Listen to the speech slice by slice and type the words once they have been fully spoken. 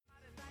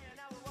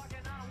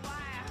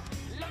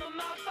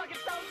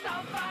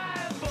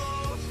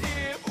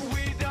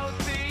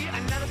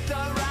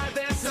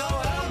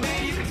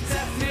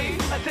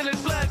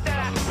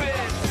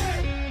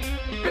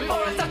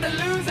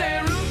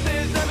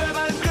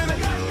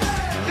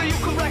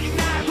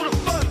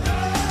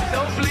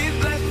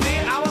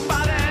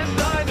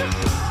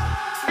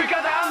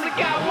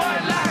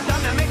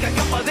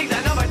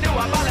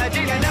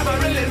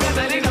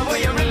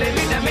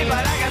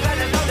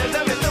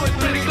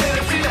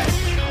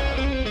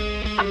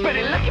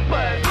pretty lucky,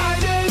 but I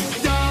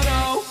just don't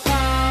know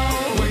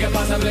how we can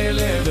possibly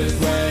live this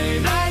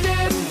way. I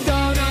just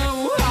don't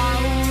know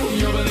how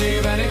you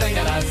believe anything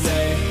that I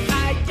say.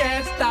 I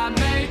can't stop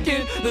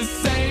making the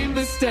same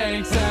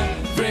mistakes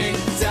every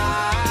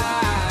time.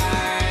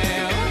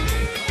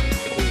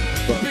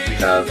 We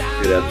have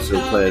a good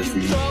episode planned for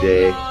you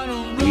today.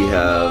 We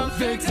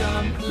have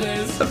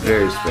a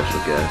very special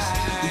guest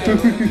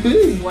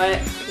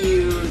What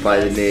you by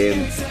the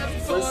name.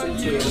 listen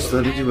to. Just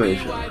let me do my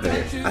intro,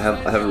 okay? I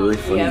have a really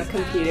We funny. have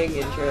competing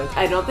intros.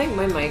 I don't think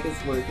my mic is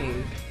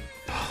working.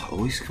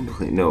 Always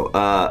complain. No.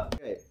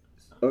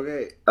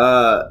 Okay.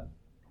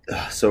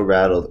 So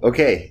rattled.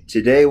 Okay.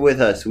 Today with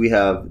us we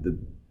have the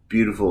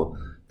beautiful,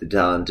 the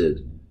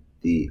talented,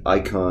 the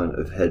icon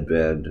of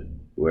headband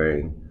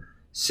wearing,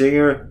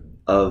 singer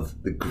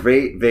of the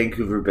great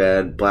Vancouver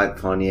band Black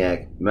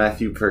Pontiac,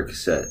 Matthew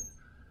Percocet.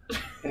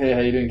 Hey,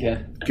 how you doing,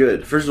 Ken?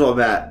 Good. First of all,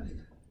 Matt,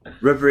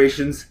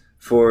 reparations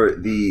for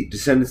the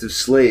descendants of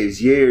slaves,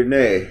 yay or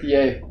nay?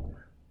 Yay.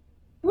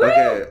 Woo!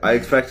 Okay, I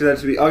expected that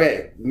to be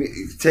okay.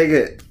 Take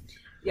it.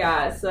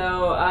 Yeah,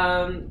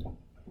 so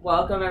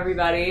welcome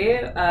everybody.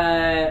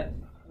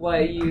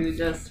 What you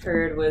just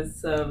heard was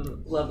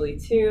some lovely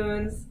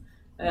tunes.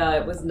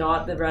 It was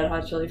not the Red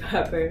Hot Chili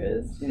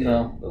Peppers.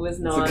 No. It was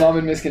It's not a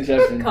common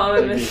misconception.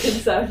 common Thank you.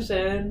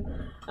 misconception.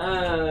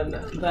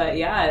 But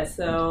yeah,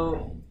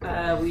 so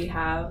we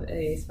have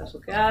a special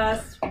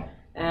guest,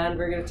 and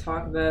we're going to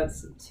talk about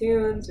some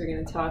tunes, we're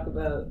going to talk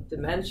about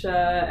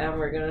dementia, and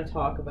we're going to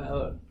talk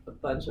about a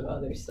bunch of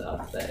other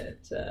stuff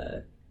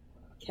that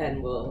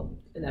Ken will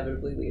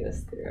inevitably lead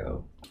us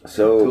through.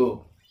 So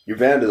Cool. your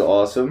band is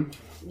awesome.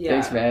 Yeah,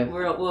 Thanks, man.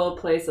 We'll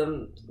play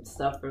some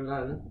stuff from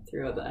them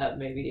throughout the app,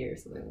 maybe, or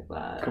something like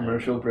that.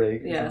 Commercial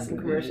break. Yeah, some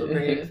commercial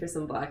break for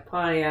some Black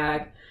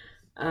Pontiac.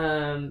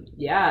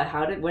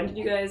 Yeah, when did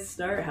you guys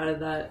start? How did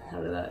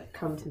that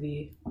come to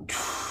be?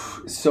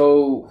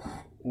 So,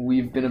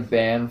 we've been a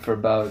band for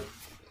about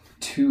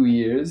 2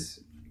 years,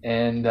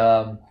 and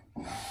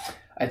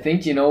I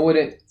think, you know what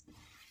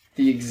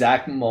the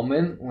exact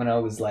moment when I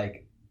was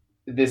like,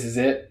 this is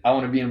it, I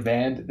want to be in a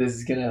band, this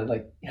is gonna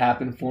like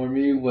happen for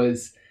me,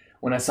 was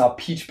when I saw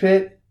Peach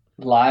Pit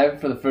live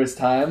for the first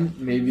time,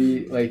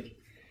 maybe like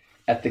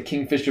at the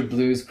Kingfisher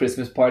Blues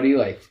Christmas party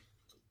like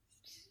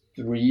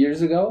 3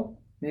 years ago,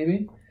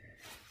 maybe.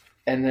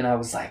 And then I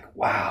was like,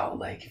 wow,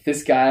 like if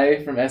this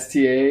guy from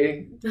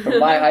STA from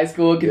my high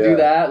school could do Yeah.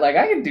 that, like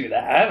I can do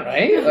that,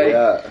 right? Like,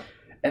 Yeah.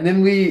 and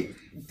then we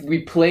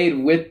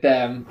played with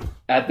them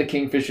at the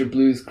Kingfisher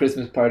Blues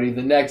Christmas party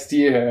the next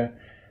year,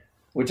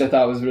 which I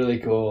thought was really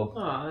cool.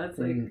 Oh, that's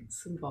like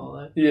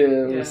symbolic.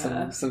 Yeah, or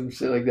Yeah. some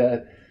shit like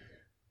that.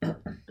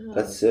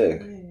 That's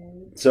sick.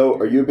 So,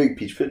 are you a big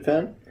Peach Pit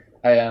fan?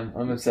 I am.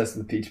 I'm obsessed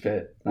with Peach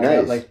Pit. I Nice.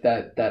 got like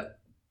that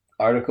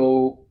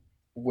article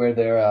where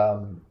they're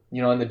on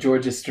the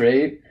Georgia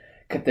Strait.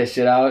 Cut that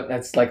shit out.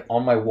 That's like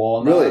on my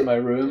wall now Really? in my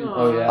room. Aw.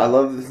 Oh yeah. I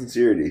love the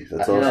sincerity.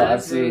 That's I know, awesome.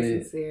 That's very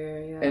absolutely. sincere,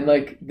 yeah. And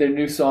like their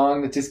new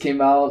song that just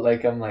came out,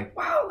 like I'm like,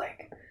 wow,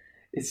 like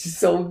it's just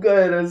so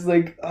good. I was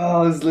like,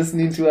 oh, I was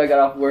listening to it. I got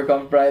off work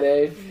on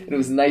Friday and it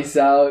was nice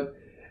out,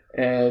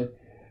 and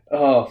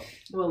oh,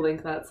 we'll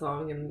link that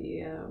song in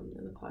the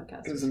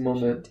podcast. It was a description,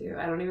 moment. too.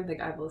 I don't even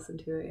think I've listened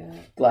to it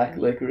yet. Black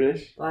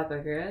Licorice. Black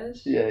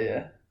Licorice.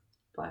 Yeah.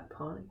 Black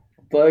Pontiac.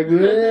 Black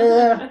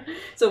Licorice.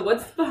 So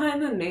what's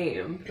behind the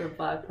name for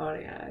Black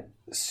Pontiac?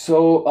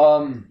 So,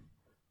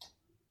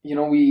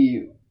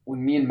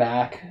 when me and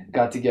Mac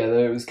got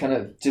together, it was kind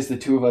of just the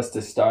two of us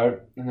to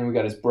start, and then we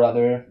got his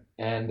brother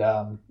and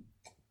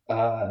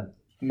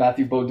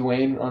Matthew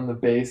Beaudoin on the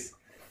bass.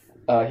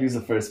 He was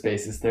the first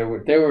bassist. There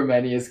were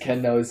many, as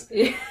Ken knows,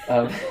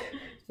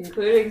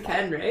 Including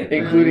Ken, right?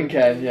 including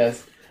Ken.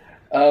 Yes,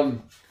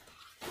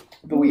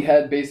 but we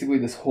had basically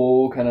this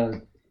whole kind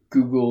of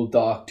Google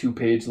Doc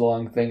 2-page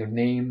long thing of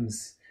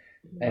names.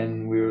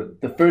 And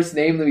the first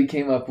name that we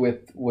came up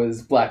with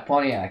was Black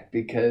Pontiac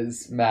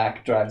because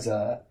Mac drove,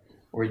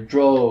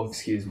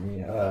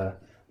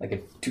 like a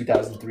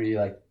 2003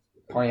 like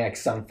Pontiac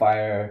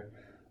Sunfire,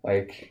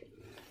 like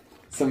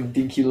some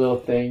dinky little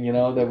thing,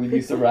 that we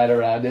used to ride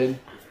around in.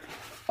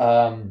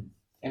 And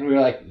we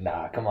were like,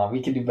 nah, come on,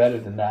 we can do better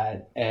than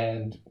that.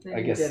 And And I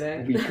you guess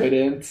didn't. we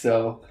couldn't,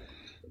 so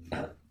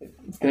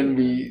then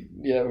we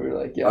were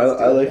like, yeah. I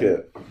let's do like then.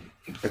 it.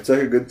 It's like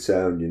a good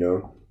sound,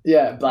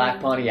 Yeah,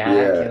 Black Pontiac.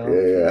 Yeah.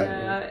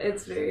 Yeah,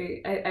 it's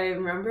very. I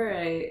remember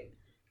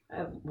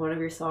one of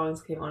your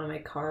songs came on in my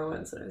car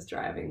once when I was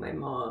driving my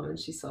mom, and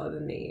she saw the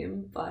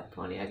name Black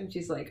Pontiac, and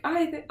she's like,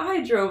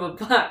 I drove a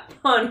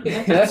Black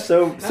Pontiac. That's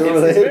so It's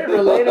very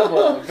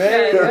relatable.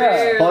 Very,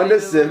 Yeah, yeah. Honda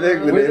relatable.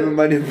 Civic, the We're name the- of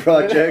my new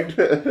project.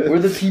 We're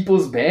the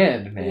people's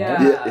band, man.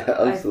 Yeah, Yeah,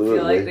 I absolutely.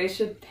 feel like they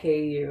should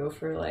pay you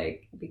for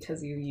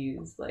because you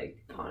use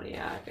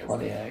Pontiac as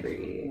Pontiac.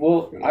 free.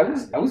 Well, free I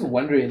was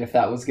wondering if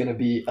that was going to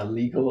be a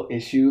legal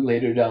issue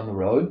later down the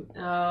road.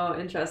 Oh,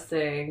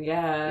 interesting.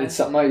 Yeah. It's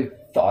something I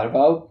thought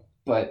about,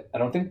 but I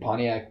don't think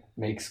Pontiac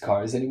makes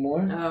cars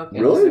anymore. Oh, okay.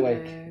 And Really? so,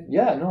 like,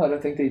 yeah, no, I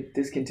don't think they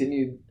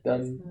discontinued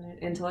them.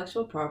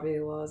 Intellectual property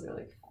laws are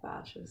like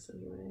fascist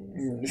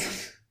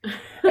anyways.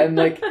 And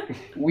like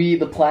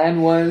the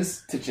plan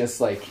was to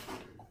just like,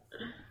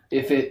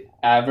 if it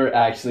ever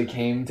actually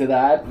came to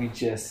that, we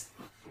just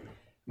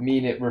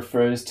mean it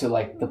refers to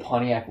like the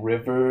Pontiac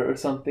River or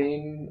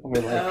something, or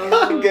like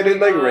I'm getting,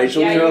 like,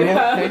 racial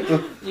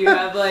trouble. You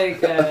have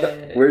like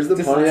Where's the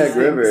Just- Pontiac just-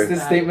 River? It's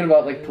this statement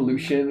about like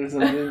pollution or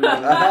something.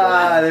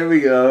 There we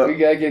We go.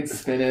 gotta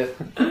spin it.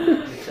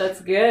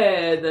 That's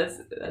good.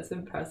 That's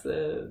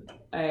impressive.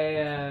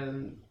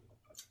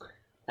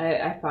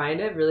 I find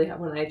it really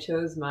when I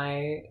chose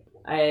I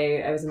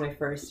was in my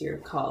first year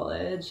of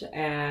college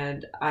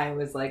and I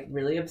was like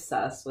really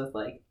obsessed with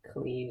like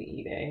clean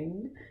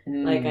eating.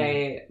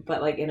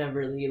 But like in a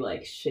really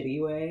like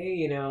shitty way,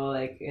 you know,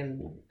 like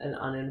in an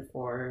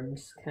uninformed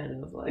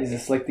kind of like. Is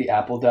this like the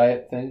Apple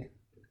diet thing?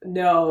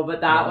 No,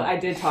 but that No. I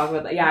did talk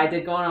about that. Yeah, I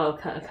did go on a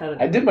kind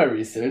of. I did my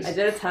research. I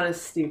did a ton of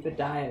stupid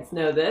diets.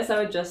 No,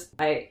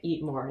 I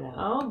eat more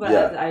now, but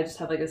Yeah. I just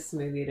have like a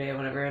smoothie day or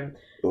whatever.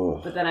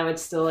 Oh. But then I would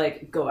still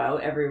like go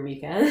out every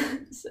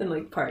weekend and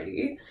like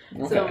party.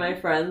 So my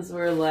friends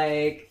were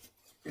like,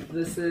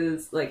 this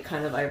is like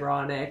kind of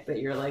ironic that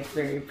you're like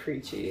very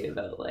preachy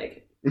about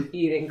like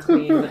eating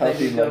clean, but then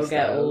Healthy you go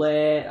get lifestyles.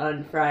 lit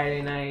on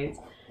Friday nights.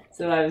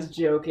 So I was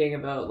joking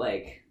about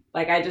like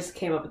I just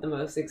came up with the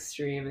most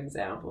extreme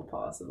example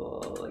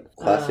possible. Like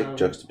Classic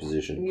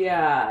juxtaposition.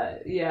 Yeah,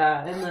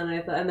 and then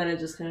and then it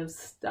just kind of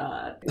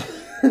stuck.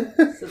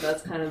 So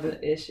that's kind of the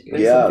issue.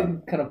 There's Yeah.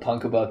 something kind of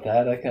punk about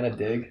that. I kind of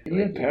dig.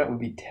 Being a parent would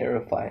be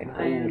terrifying.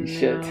 Holy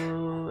shit.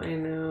 I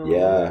know.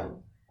 Yeah.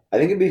 I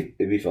think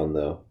it'd be fun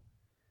though.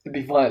 It'd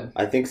be fun.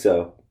 I think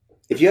so.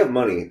 If you have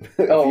money,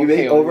 if Oh, you make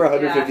okay. over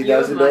Yeah, if you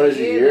have $150,000 a money,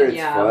 year, then it's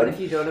yeah, fun. but if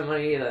you don't have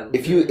money, then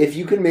If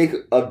you can make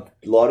a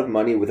lot of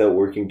money without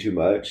working too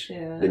much,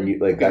 yeah. then you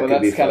like Okay, that well,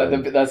 could be that's kind fun.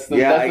 of the that's the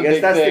Yeah, that's I the guess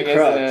big that's the thing, isn't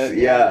crux. it?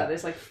 Yeah.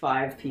 There's like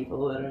 5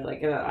 people that are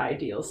like in an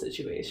ideal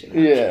situation.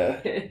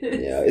 Yeah.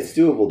 Yeah, it's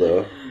doable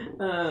though.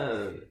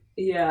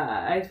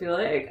 Yeah, I feel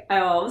like I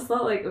always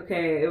thought like,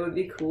 okay, it would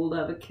be cool to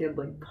have a kid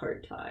like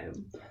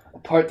part-time. A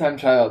part-time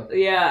child.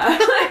 Yeah.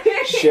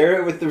 Share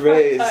it with the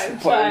raise.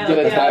 Part-time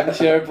Get a child, yeah.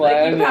 timeshare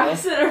plan. Like you you know?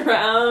 pass it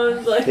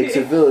around, like Takes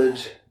a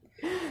village.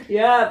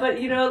 yeah, but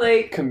you know,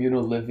 like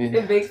Communal living.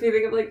 it makes me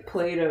think of like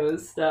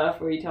Plato's stuff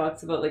where he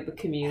talks about like the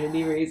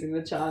community raising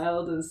the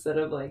child instead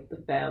of like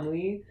the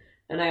family.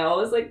 And I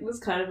always like was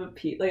kind of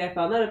I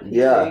found that appealing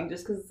Yeah.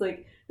 just because it's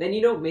like then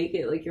you don't make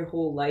it like your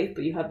whole life,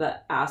 but you have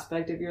that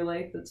aspect of your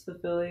life that's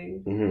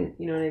fulfilling.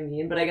 Mm-hmm. You know what I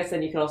mean? But I guess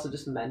then you could also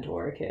just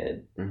mentor a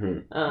kid.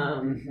 Mm-hmm.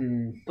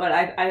 Mhm. But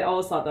I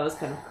always thought that was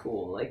kind of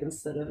cool. Like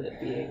instead of it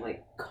being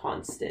like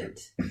constant,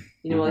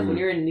 you know, like when Mhm.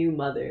 you're a new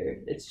mother,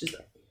 it's just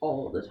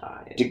all the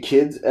time. Do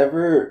kids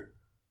ever?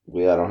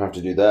 Well, I don't have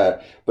to do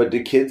that. But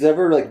do kids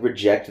ever like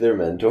reject their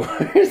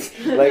mentors?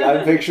 Like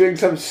I'm picturing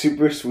some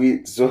super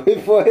sweet soy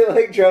boy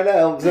like trying to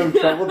help some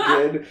troubled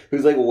kid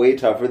who's like way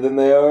tougher than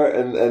they are,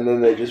 and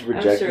then they just I'm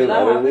reject sure them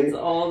that utterly. happens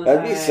all the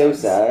That'd time. be so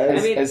sad.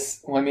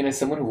 I mean- As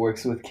someone who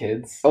works with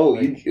kids. Oh,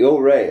 like,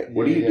 right.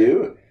 What do you Yeah.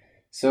 do?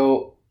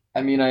 So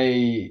I mean,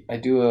 I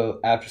do a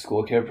after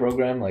school care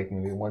program like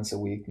maybe once a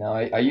week now.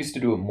 I used to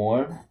do it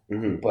more,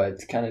 Mm-hmm. but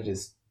kind of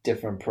just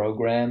different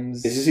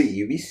programs. Is this at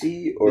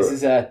UBC or? This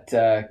is at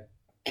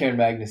Karen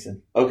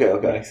Magnuson Okay.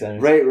 Rec Center.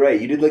 Right.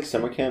 You did like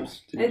summer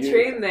camps. I Did you?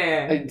 train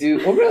there. I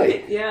do. Oh,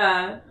 really?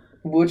 Yeah.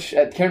 Which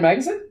at Karen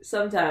Magnuson?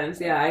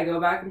 Sometimes, yeah, I go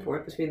back and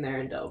forth between there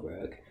and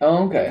Delbrook.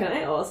 Oh, okay. Can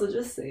I also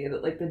just say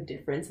that like the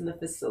difference in the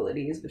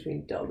facilities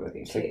between Delbrook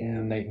and It's like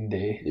KM night and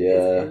day.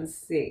 Yeah. is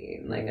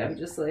insane. Like I'm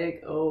just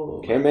like,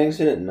 oh. Camp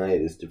Magnuson at night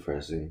is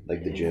depressing.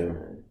 Like the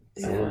gym.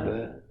 Yeah. A little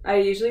bit. I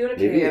usually go to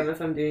Maybe KM if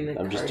I'm doing like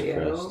I'm just cardio.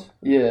 depressed.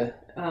 Yeah.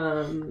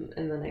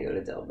 And then I go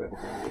to Delbrook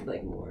if I need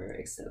like more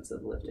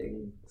extensive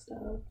lifting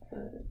stuff.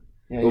 But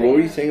Yeah. But what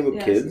were you saying about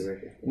yeah, kids? so you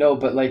work with- No,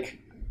 but like,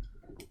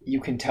 you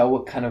can tell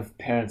what kind of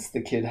parents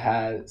the kid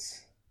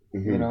has,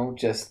 Mhm. you know,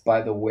 just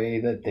by the way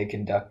that they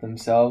conduct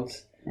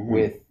themselves Mhm.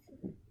 with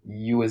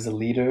you as a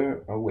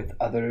leader or with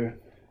other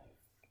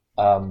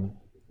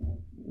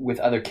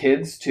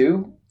kids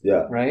too,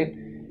 Yeah. right?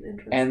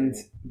 Interesting. And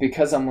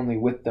because I'm only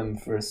with them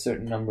for a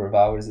certain number of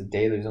hours a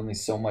day, there's only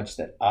so much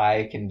that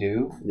I can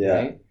do, Yeah.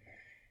 right?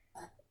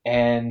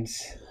 And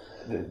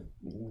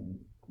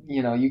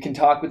you know, you can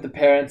talk with the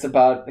parents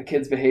about the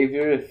kid's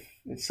behavior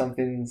if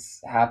something's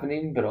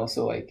happening, but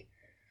also like,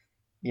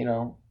 you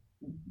know,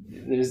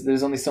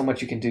 there's only so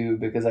much you can do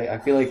because I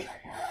feel like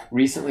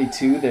recently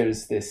too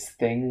there's this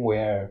thing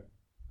where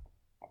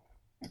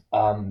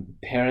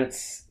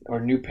parents or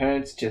new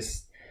parents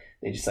just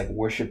like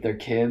worship their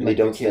kid. They Like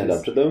don't the kid stand is-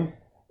 up to them.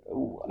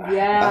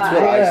 Yeah, That's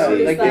what I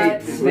see. Like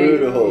That's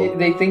brutal.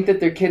 they think that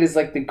their kid is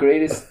like the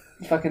greatest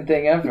fucking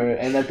thing ever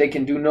and that they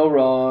can do no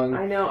wrong.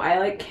 I know. I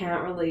like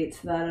can't relate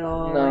to that at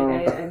all. No.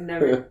 Like I've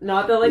never.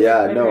 Not that like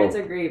Yeah, my no. parents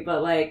are great,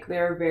 but like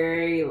they're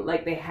very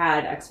like they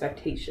had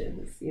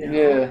expectations. You know.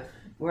 Yeah.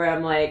 where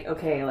I'm like,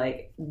 okay,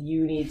 like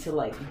you need to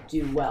like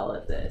do well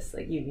at this,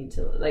 like you need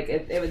to like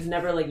it was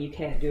never like you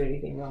can't do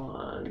anything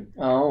wrong.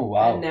 Oh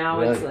wow! And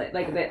now really? it's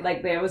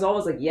like they was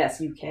always like,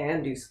 yes, you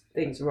can do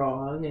things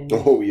wrong, and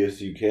Oh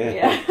yes, you can.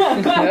 yeah.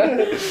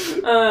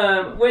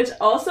 Which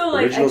also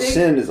like Original I think,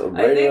 sin is I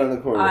right think around the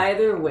corner.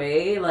 either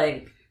way,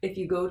 like if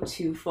you go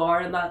too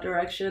far in that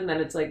direction, then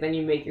it's like then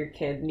you make your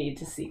kid need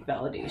to seek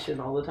validation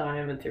all the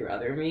time and through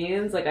other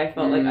means. Like I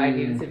felt like I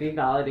needed to be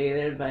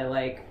validated by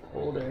like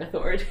older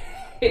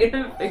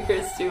authoritative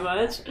figures too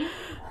much,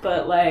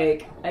 but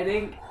like I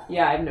think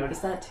I've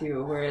noticed that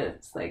too, where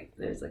it's like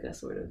there's like a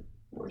sort of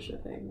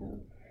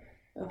worshiping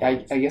of I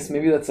guess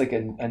maybe that's like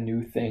a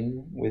new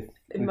thing with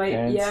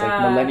parents,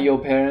 yeah, like millennial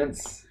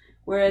parents.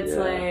 where it's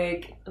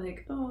Yeah.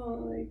 like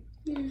oh like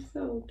you're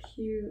so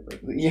cute.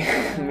 Like,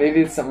 Yeah,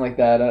 maybe it's something like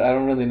that. I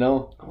don't really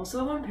know.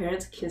 Also, when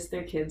parents kiss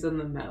their kids on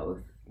the mouth.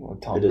 Well,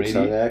 Tom Bit of Brady.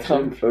 tongue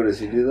action. Oh, does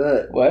he do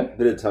that? What?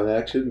 Bit of tongue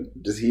action.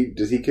 Does he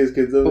kiss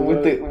kids on the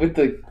With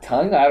the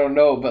tongue? I don't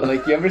know, but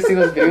like you ever see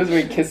those videos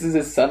where he kisses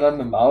his son on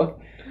the mouth?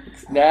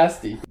 It's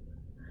nasty.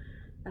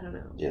 I don't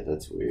know. Yeah,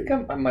 that's I weird.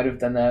 think I might have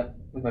done that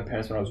with my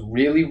parents when I was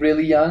really,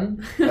 really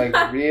young. Like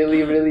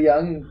really, really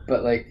young.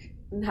 But like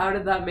And how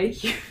did that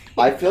make you?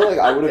 I feel like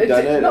I would have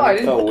done it No, I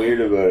and I felt weird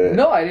about it.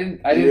 no, I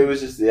didn't. It was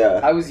just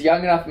I was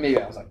young enough. Maybe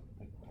I was like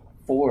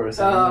 4 or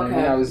something. Oh, And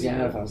okay. I was young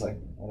Yeah. enough. I was like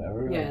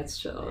whatever. Yeah, it's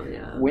chill.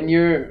 Yeah. When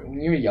you're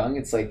young,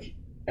 it's like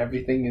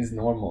everything is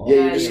normal. Yeah,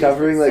 Yeah, you're you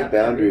discovering just like accept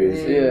boundaries.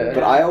 everything. Yeah.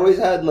 But I always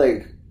had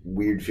like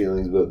weird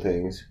feelings about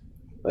things.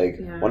 Like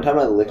Yeah. one time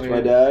I licked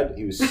my dad.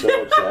 He was so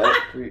upset.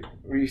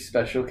 Were you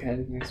special,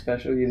 Ken? You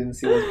special? You didn't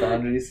see those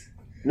boundaries?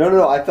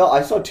 No.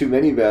 I saw too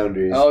many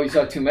boundaries. Oh, you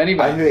saw too many I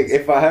boundaries.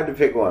 think if I had to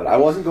pick one, I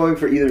wasn't going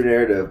for either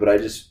narrative, but I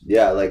just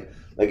like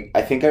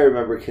I think I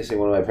remember kissing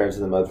one of my parents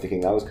in the mouth,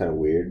 thinking that was kind of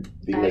weird.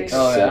 Being like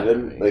Oh, yeah.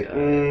 7, like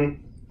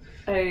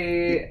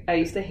I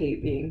used to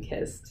hate being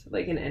kissed,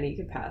 like in any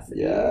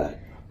capacity. yeah.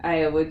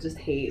 I would just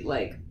hate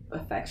like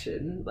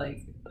affection,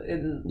 like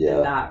in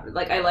Yeah. that.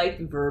 Like I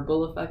liked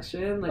verbal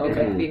affection, like I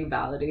Okay. liked being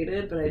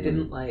validated, but I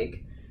didn't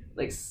like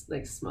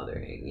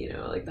smothering. You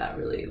know, like that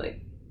really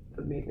like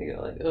would make me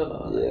go like,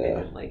 oh, like, I Yeah.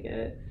 didn't like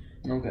it.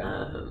 Okay.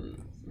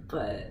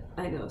 But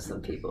I know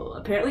some people.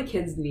 Apparently,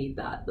 kids need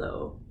that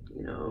though.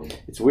 You know.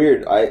 It's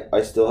weird.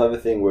 I still have a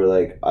thing where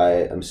like I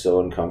am so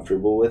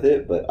uncomfortable with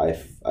it, but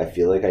I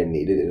feel like I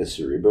need it in a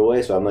cerebral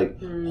way, so I'm like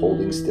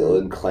holding still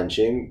and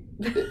clenching,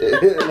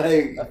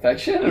 like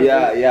Affection? Or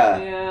yeah.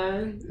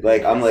 Yeah.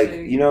 Like I'm like,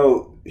 Interesting. you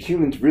know,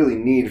 humans really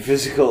need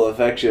physical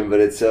affection, but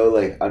it's so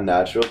like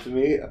unnatural to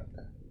me.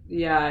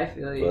 Yeah, I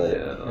feel you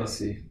But- I do.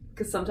 see.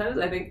 Because sometimes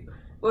I think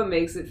what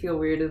makes it feel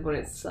weird is when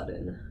it's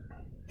sudden.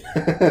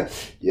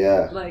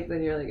 Yeah. Like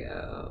then you're like,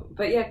 oh,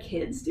 but yeah,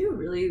 kids do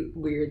really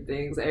weird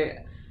things.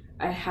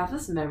 I have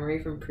this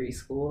memory from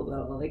preschool that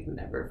I'll like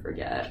never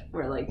forget,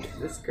 where like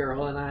this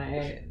girl and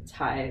I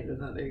tied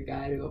another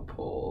guy to a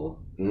pole.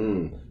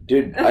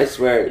 Dude, I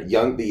swear,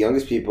 the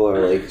youngest people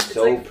are like It's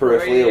so like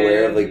peripherally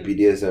aware of like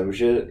Freudian. BDSM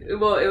shit.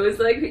 Well, it was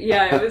like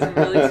it was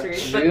really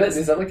strange. But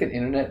Is that like an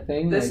internet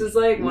thing? this Like- is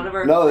like one of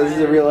our No, this is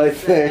a real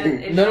life friends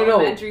thing. in No.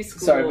 elementary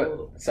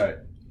school. Sorry.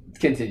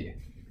 Continue.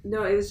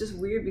 No, it was just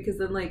weird because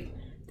then like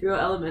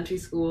throughout elementary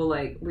school,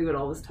 like we would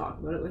always talk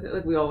about it with it.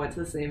 Like we all went to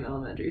the same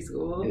elementary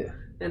school. Yeah.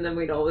 And then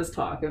we'd always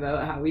talk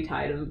about how we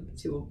tied him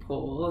to a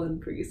pole in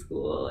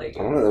preschool. Like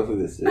I don't know who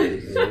this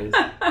is.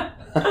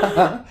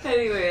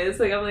 anyways,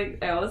 like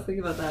I always think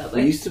about that. We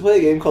Like used to play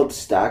a game called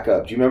Stack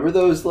Up. Do you remember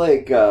those?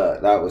 Like,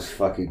 that was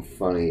fucking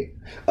funny.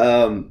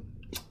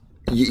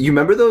 You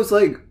remember those?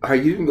 Like, where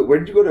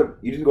did you go to?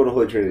 You didn't go to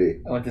Holy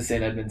Trinity. I went to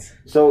St. Edmunds.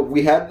 So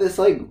we had this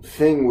like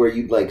thing where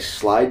you'd like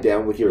slide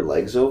down with your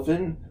legs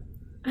open.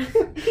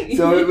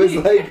 So it was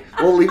like,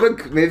 we'll leave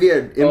maybe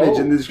an image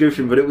in the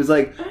description, but it was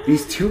like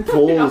these two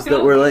poles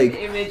that were like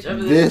image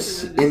of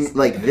this in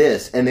like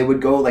this, and they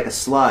would go like a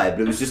slide,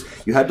 but it was just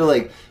you had to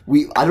like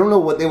I don't know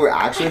what they were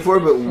actually for,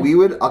 but we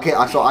would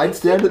so I'd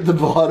stand at the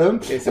bottom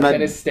Okay, so and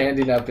Ken is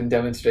standing up and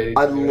demonstrating.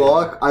 I'd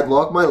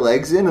lock my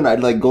legs in and I'd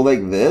like go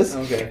like this,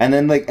 Okay. and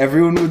then like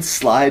everyone would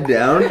slide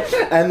down,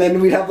 and then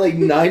we'd have like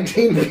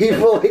 19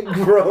 people like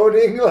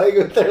groaning like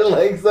with their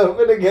legs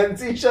open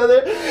against each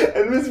other.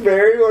 And Miss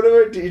Mary, one of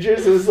our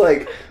teachers, was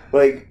like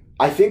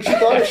I think she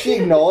thought if she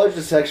acknowledged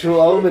the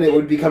sexual element, it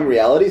would become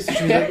reality. So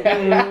she was like,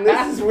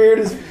 "This is weird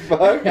as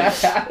fuck."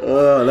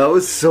 That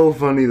was so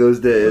funny those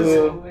days.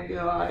 Oh my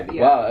god!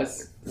 Yeah. Wow,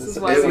 This that's is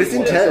why it we was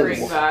need to intense.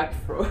 bring back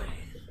Freud.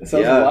 that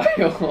sounds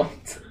Yeah. wild.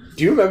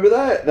 Do you remember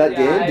that Yeah,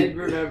 I game?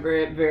 remember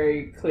it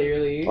very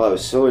clearly. Oh, I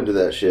was so into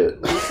that shit.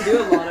 We used to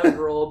do a lot of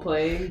role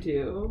playing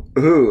too,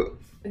 Who?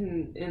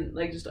 in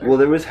like just our, Well,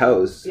 there was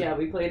House. yeah,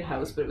 we played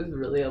house, but it was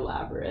really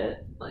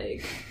elaborate.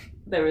 Like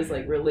there was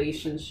like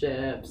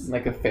relationships.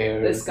 Like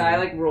affairs. This guy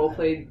like role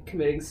played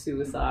committing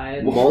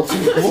suicide. Multiple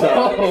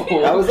Whoa,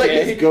 times. That was like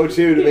okay. his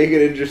go-to to make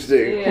it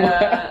interesting.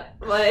 Yeah,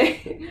 like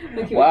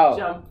he Wow. would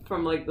jump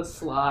from like the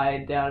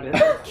slide down and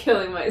like,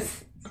 killing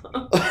myself.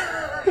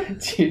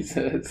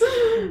 Jesus.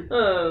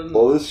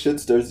 All this shit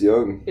starts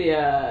young.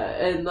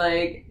 Yeah, and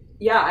like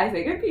Yeah, I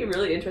think it'd be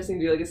really interesting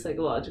to do like a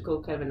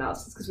psychological kind of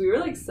analysis because we were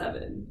like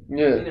 7,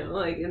 Yeah. you know,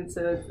 like, and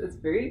so it's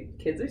very,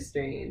 kids are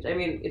strange. I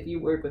mean, if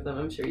you work with them,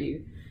 I'm sure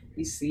you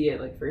see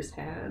it like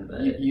firsthand,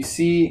 but You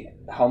see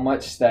how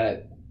much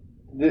that.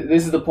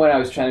 This is the point I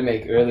was trying to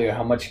make earlier.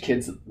 How much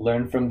kids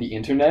learn from the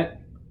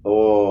internet,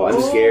 Oh,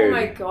 I'm scared. Oh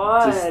my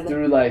god! just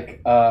through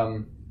like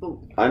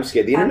I'm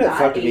scared. The At internet that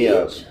fucked me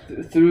up. age?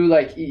 through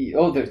like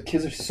the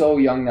kids are so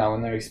young now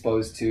and they're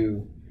exposed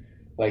to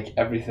like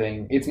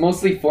everything. It's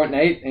mostly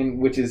Fortnite, and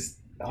which is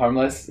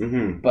harmless,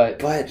 Mm-hmm.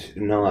 but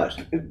Not.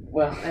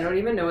 well, I don't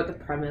even know what the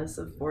premise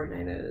of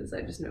Fortnite is.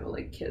 I just know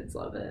like kids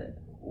love it.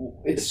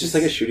 It's just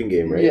like a shooting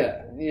game, right?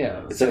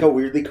 Yeah. It's like a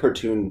weirdly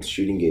cartoon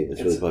shooting game.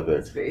 It's really popular.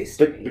 It's very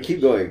strange. But keep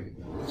going.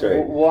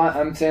 Sorry. Well,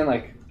 I'm saying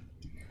like,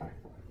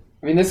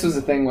 I mean, this was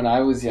a thing when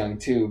I was young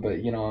too,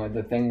 but you know,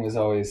 the thing was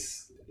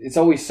always, it's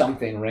always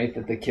something, right,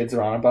 that the kids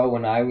are on about.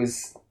 When I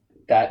was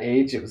that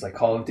age, it was like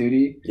Call of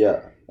Duty,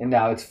 Yeah. and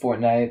now it's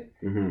Fortnite.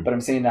 Mm-hmm. But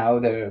I'm saying now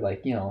they're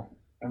like, you know,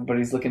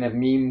 everybody's looking at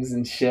memes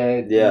and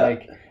shit. and, Yeah.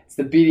 like it's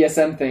the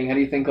BDSM thing. How do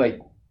you think like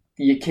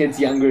the kids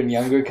younger and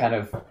younger kind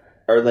of?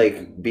 Are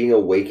like being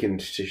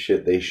awakened to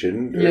shit they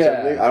shouldn't or Yeah.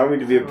 something. I don't mean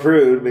to be a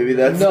prude. Maybe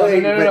that's No,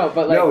 like, no,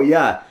 but like, no,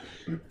 yeah.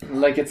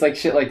 like it's like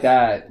shit like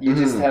that. You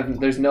just Mhm. have,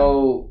 there's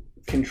no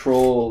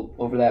control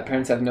over that.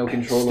 Parents have no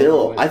control Still,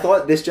 over it. I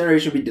thought this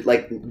generation would be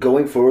like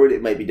going forward.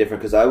 It might be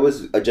different because I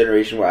was a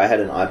generation where I had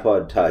an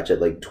iPod Touch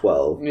at like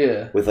 12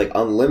 Yeah. with like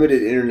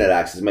unlimited internet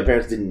access. My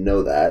parents didn't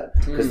know that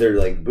because they're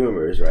like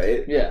boomers,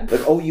 right? Yeah.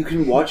 Like, oh, you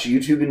can watch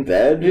YouTube in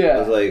bed. Yeah. I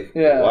was like,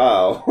 Yeah.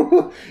 wow.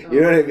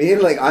 You know what I mean?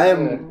 Like, I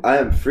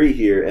am free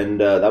here, and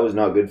that was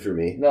not good for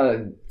me.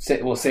 No,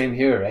 same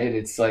here, right?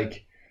 It's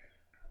like,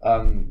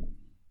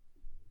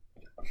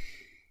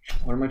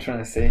 what am I trying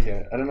to say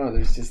here? I don't know.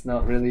 There's just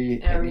not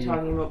really. Are we any-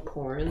 talking about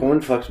porn?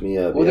 Porn fucked me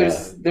up. Well, yeah.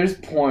 there's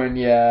porn,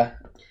 yeah.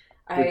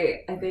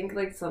 I think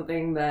like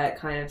something that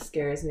kind of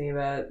scares me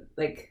about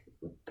like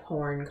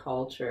porn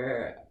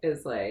culture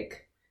is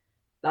like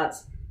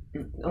that's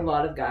a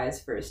lot of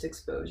guys' first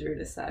exposure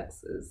to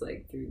sex is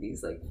like through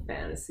these like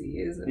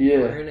fantasies and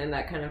Yeah. porn, and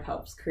that kind of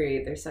helps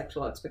create their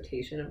sexual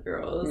expectation of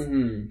girls.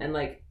 Mm-hmm. And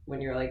like when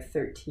you're like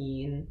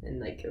 13 and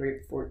like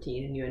or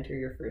 14 and you enter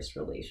your first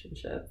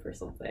relationship or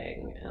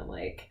something, and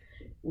like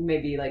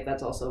maybe like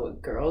that's also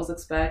what girls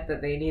expect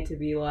that they need to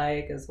be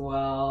like as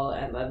well,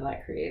 and then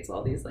that creates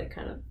all these like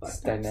kind of It's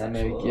fucked up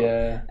dynamic, sexual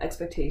yeah.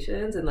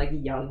 expectations and like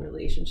young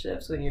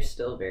relationships when you're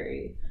still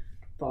very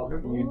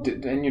vulnerable.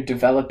 And you're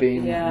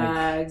developing.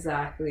 Yeah,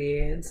 exactly.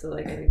 And so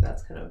like I think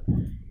that's kind of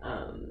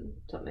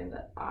something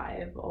that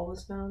I've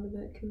always found a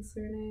bit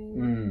concerning.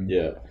 Mm.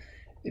 Yeah.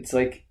 It's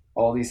like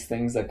all these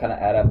things that kind of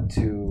add up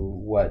to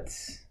what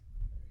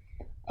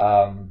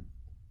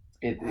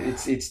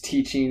it's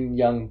teaching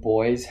young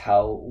boys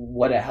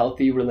what a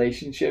healthy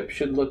relationship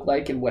should look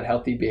like and what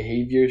healthy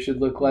behavior should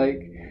look like,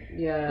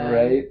 Yeah.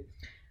 right?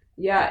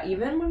 Yeah,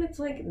 even when it's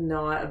like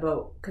not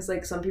about, because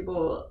like some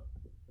people,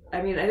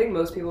 I mean, I think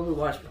most people who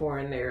watch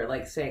porn, they're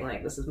like saying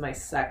like this is my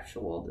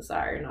sexual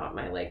desire, not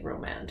my like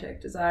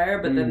romantic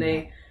desire. But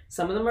then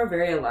some of them are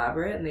very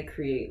elaborate and they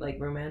create like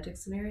romantic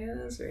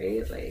scenarios,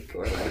 right? Like,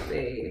 or like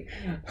they,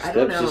 I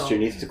don't know. Stepsister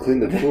needs to clean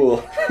the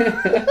pool.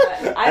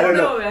 I don't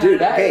know, man.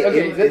 Dude, okay,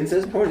 Okay,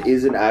 incest porn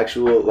is an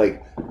actual,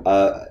 like,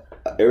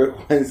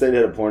 Eric Weinstein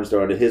had a porn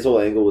star on it. His whole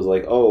angle was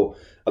like, oh,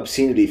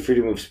 obscenity,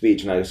 freedom of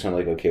speech, and I was kind of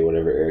like, okay,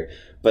 whatever, Eric.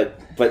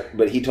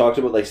 But he talked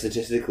about, like,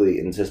 statistically,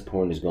 incest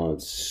porn has gone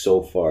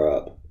so far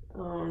up.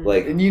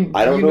 Like, And you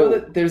I don't know know.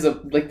 that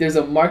there's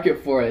a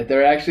market for it.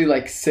 There are actually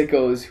like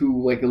sickos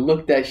who like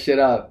look that shit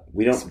up.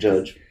 We don't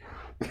judge.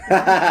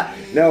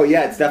 No,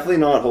 yeah, it's definitely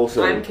not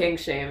wholesome. I'm kink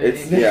shaming.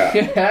 It's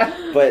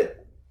yeah, but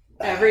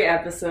Every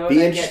episode,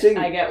 The interesting-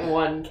 I get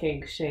one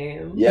kink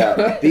shame.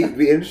 yeah, the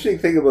interesting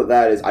thing about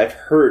that is I've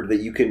heard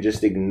that you can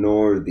just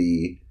ignore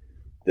the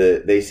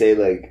they say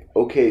like,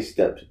 okay,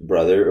 step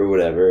brother or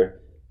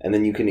whatever, and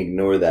then you can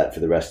ignore that for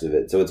the rest of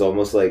it. So it's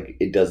almost like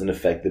it doesn't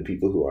affect the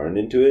people who aren't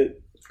into it.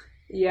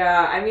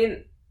 Yeah, I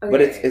mean, okay.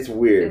 But it's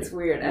weird. It's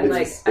weird, and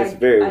It's like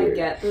very I weird.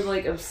 get the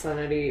like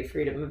obscenity,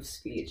 freedom of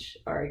speech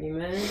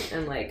argument,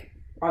 and like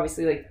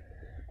obviously, like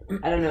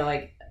I don't know,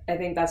 like I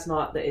think that's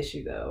not the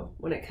issue though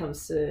when it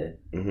comes to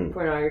Mhm.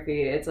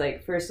 pornography. It's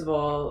like first of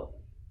all,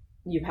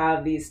 you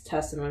have these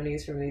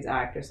testimonies from these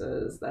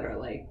actresses that are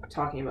like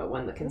talking about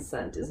when the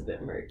consent is a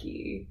bit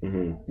murky,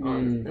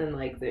 Mhm. and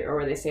like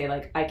or they say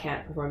like I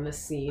can't perform this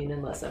scene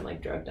unless I'm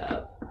like drugged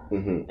up,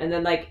 Mhm. and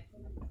then like.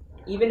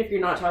 Even if you're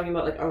not talking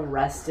about like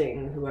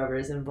arresting whoever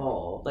is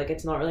involved, like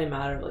it's not really a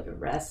matter of like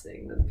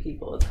arresting the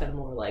people. It's kind of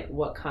more like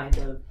what kind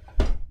of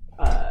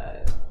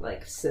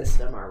like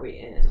system are we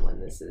in when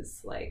this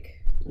is like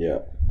Yeah.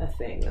 a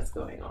thing that's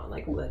going on,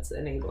 like what's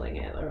enabling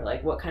it, or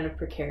like what kind of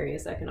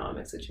precarious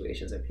economic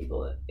situations are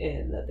people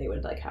in that they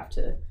would like have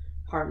to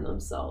harm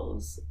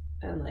themselves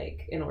and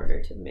like in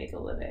order to make a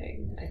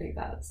living. I think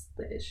that's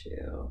the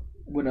issue.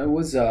 When I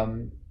was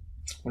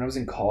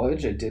in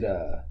college, I did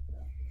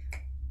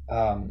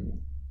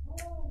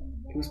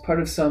it was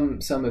part of some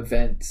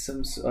event,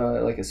 some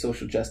like a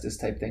social justice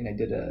type thing. I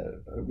did a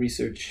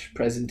research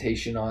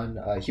presentation on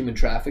human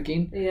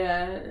trafficking,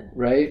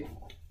 right?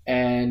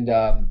 And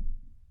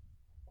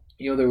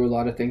you know, there were a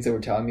lot of things that were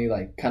telling me,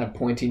 like, kind of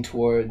pointing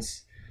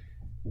towards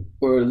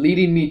or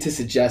leading me to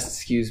suggest,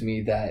 excuse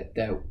me, that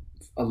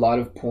a lot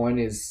of porn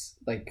is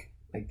like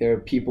there are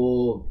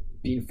people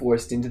being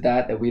forced into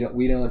that we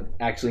don't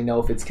actually know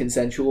if it's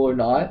consensual or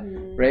not,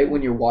 right?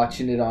 When you're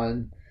watching it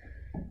on,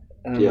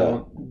 I don't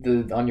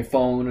know, on your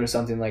phone or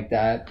something like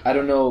that. I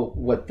don't know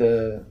what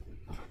the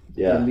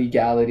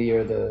legality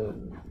or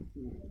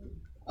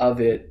of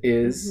it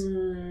is,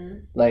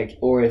 like,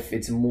 or if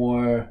it's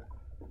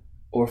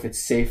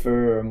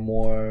safer or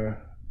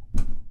more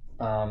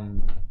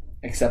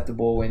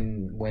acceptable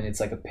when it's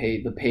like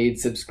the paid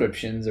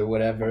subscriptions or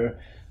whatever.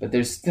 But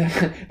there's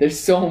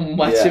so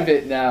much of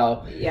it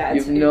now. Yeah,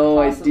 you have no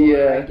idea.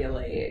 To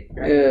regulate,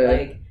 right? Yeah.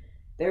 Like,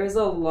 there's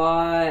a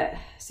lot.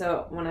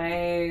 So when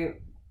I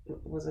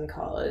was in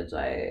college,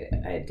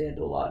 I did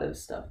a lot of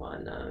stuff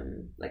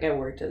on like, I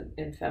worked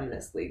in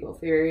feminist legal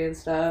theory and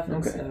stuff,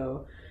 and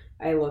so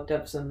I looked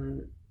up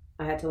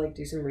I had to like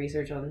do some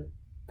research on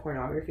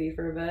pornography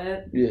for a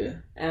bit. Yeah.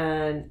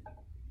 And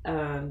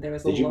there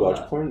was a lot. Did you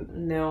watch porn?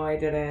 No, I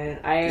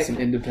didn't. Some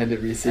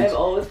independent research. I've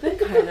always been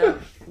kind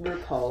of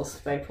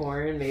repulsed by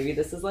porn. Maybe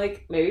this is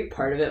like, maybe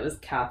part of it was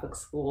Catholic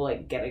school,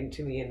 like, getting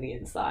to me in the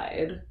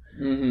inside.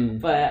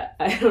 But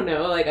I don't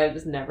know, like, I've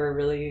just never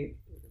really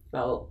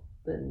felt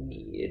the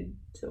need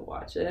to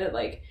watch it.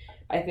 Like,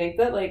 I think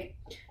that, like,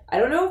 I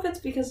don't know if it's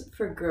because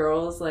for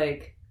girls,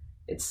 like,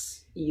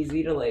 it's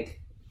easy to, like,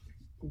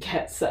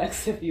 get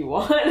sex if you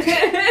want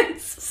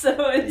it. So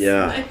it's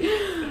like,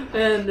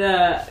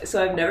 and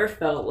so I've never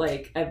felt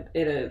like I'm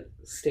in a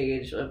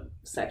stage of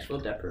sexual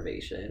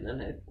deprivation,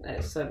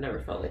 and so I've never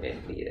felt like I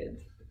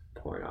needed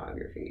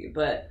pornography.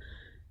 But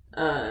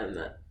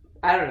I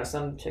don't know,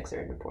 some chicks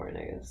are into porn,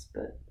 I guess.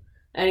 But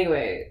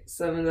anyway,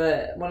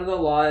 one of the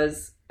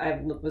laws I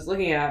was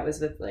looking at was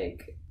with,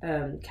 like,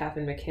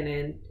 Catherine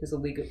McKinnon, who's a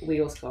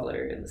legal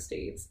scholar in the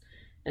States.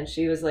 And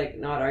she was, like,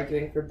 not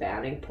arguing for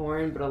banning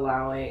porn, but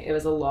it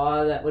was a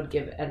law that would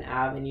give an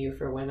avenue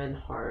for women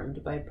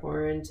harmed by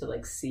porn to,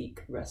 like,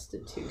 seek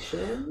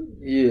restitution.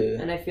 Yeah.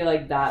 And I feel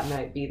like that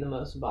might be the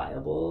most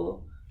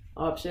viable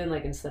option,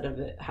 like, instead of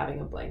it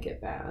having a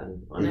blanket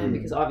ban on it,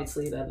 because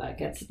obviously then that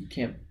gets... You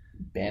can't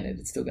ban it,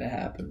 it's still gonna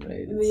happen,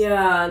 right?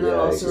 Yeah, and then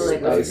also,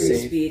 like, free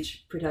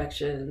speech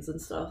protections and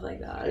stuff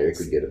like that. Eric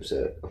would get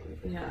upset.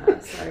 Yeah,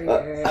 sorry,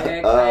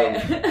 Eric.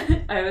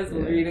 I was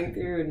reading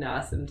through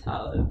Nassim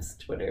Taleb's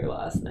Twitter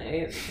last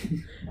night.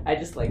 I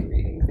just like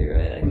reading through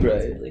it. I think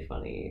it's really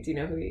funny. Do you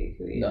know who he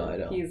is? No, I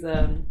don't.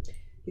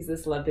 He's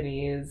this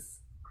Lebanese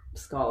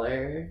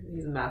scholar.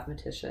 He's a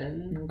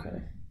mathematician.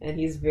 Okay. And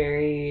he's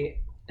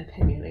very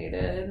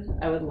opinionated.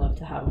 I would love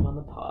to have him on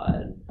the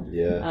pod.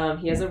 Yeah.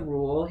 He has a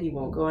rule: he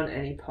won't go on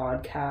any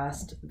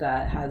podcast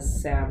that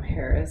has Sam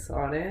Harris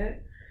on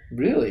it.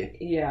 Really?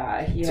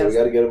 Yeah. So we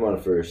got to get him on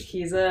first.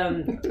 He's we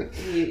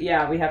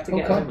have to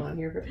get him on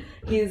here.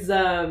 He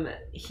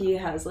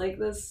has, like,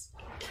 this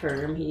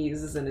term he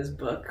uses in his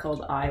book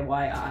called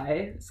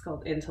IYI. It's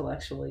called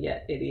Intellectual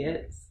Yet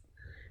Idiots.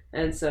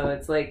 And so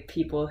it's like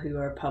people who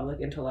are public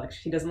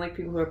intellectuals. He doesn't like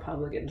people who are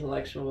public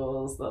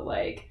intellectuals that,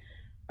 like,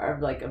 are,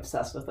 like,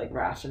 obsessed with, like,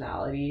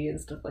 rationality and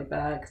stuff like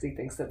that, because he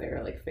thinks that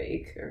they're, like,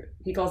 fake, or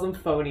he calls them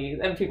phonies.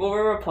 And people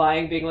were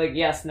replying being like,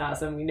 yes,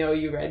 Nassim, we know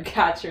you read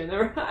Catcher in the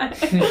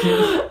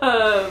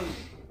Rye.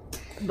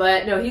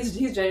 But no, he's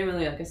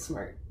genuinely, like, a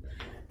smart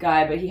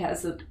guy, but he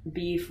has a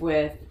beef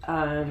with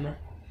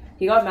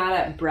he got mad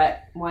at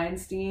Brett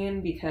Weinstein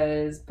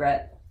because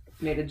Brett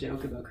made a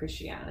joke about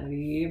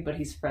Christianity, but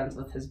he's friends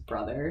with his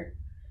brother.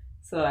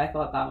 So I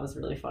thought that was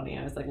really funny.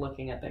 I was, like,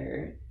 looking at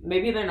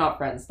maybe they're not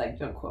friends, like,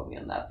 don't quote me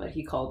on that, but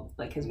he called,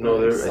 like, his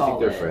brother I think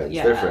they're friends.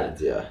 Yeah. They're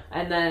friends, yeah.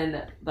 And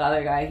then the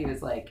other guy, he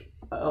was like,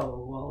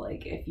 oh, well,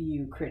 like, if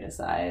you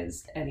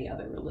criticized any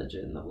other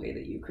religion the way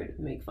that you could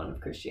make fun of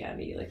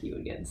Christianity, like, you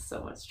would get in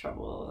so much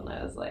trouble. And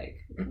I was like,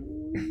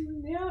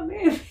 yeah,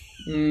 maybe.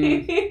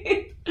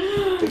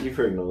 Thank you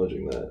for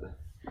acknowledging that.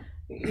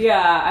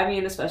 Yeah, I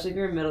mean, especially if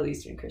you're a Middle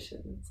Eastern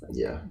Christian. Like,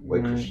 yeah,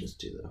 white Christians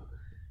too, though.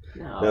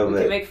 No, we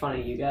can make fun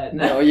of you guys.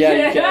 No,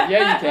 yeah, you can.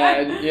 Yeah, you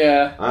can.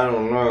 Yeah. I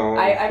don't know.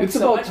 I'm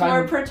so much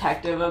more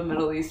protective of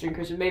Middle Eastern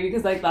Christian, maybe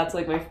because, like, that's,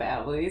 like, my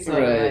family. So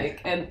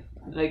like, and,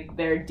 like,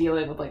 they're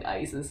dealing with, like,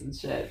 ISIS and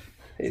shit.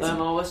 So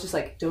I'm always just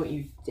like, don't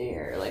you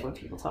dare, like, when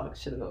people talk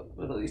shit about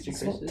Middle Eastern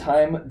Christians. It's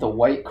time the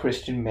white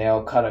Christian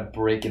male cut a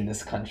break in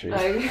this country.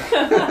 Guys,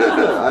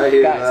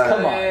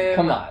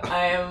 come on.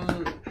 I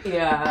am,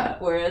 yeah.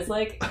 Whereas,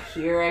 like,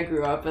 here I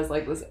grew up as,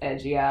 like, this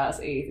edgy ass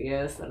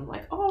atheist, and I'm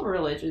like, all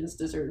religions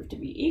deserve to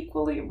be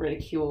equally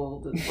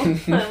ridiculed. And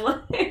I'm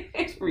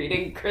like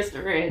reading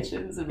Christopher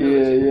Hitchens and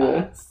religion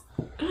books.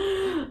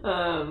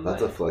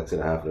 That's a flex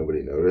and a half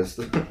nobody noticed.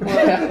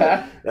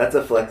 That's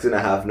a flex and a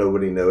half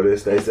nobody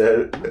noticed, I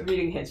said.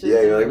 Reading Hitchens?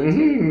 Yeah, you're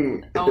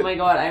like, Oh my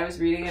god, I was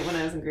reading it when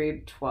I was in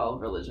grade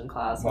 12 religion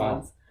class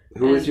once.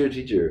 Who was your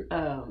teacher?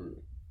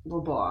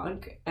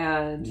 LeBlanc,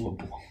 and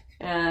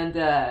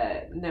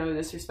no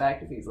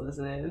disrespect if he's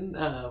listening,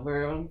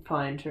 we're on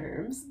fine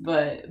terms,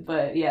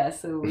 but yeah,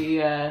 so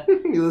we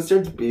Let's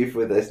start beef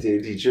with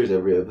SDA teachers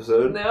every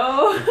episode.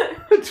 no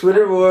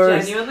Twitter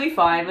wars. genuinely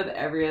fine with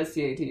every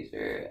SDA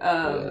teacher,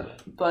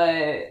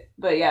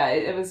 but yeah,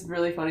 it was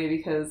really funny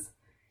because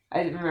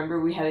I remember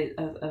we had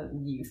a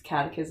youth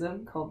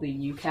catechism called the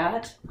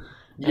UCAT.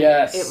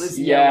 Yes. It was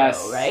yes.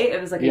 yellow, right? It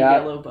was like a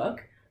yellow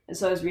book. And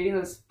so I was reading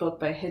this book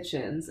by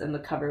Hitchens, and the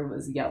cover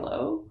was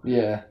yellow.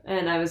 Yeah.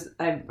 And I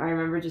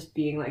remember just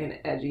being like an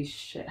edgy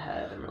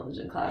shithead in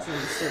religion class, and I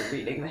just started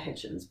reading the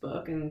Hitchens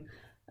book, and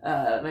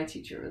my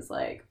teacher was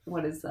like,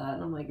 "What is that?"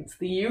 And I'm like, "It's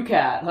the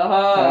UCAT."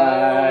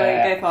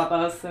 I thought that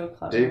was so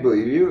clever. Did he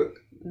believe you?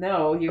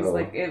 No, he was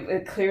like,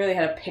 it clearly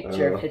had a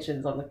picture of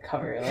Hitchens on the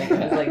cover. Like, it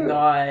was like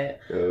not.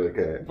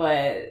 Okay.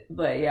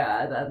 But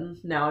yeah, then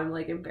now I'm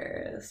like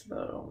embarrassed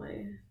about all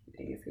my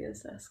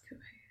atheist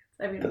escapades.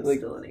 I mean, I'm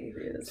still an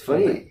atheist. It's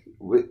funny.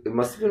 It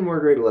must have been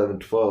more grade 11,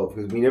 12,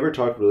 because we never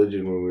talked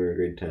religion when we were in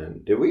grade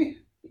 10. Did we?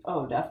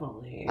 Oh,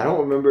 definitely. I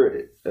don't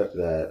remember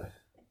that.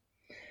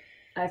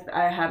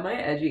 I had my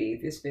edgy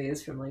atheist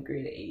phase from like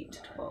grade 8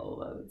 to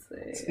 12, I would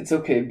say. It's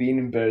okay being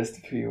embarrassed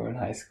if you were in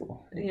high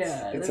school. It's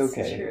that's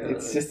okay. True.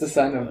 It's just a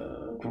sign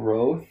of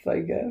growth, I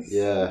guess.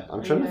 Yeah,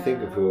 I'm trying to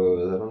think of who it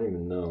was. I don't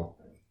even know.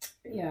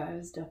 Yeah, I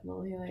was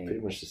definitely like...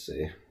 Pretty much the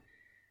same.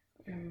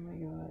 Oh my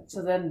god.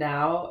 So then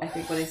now, I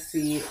think when I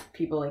see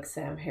people like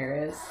Sam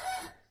Harris,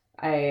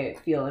 I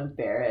feel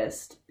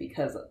embarrassed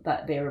because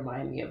that they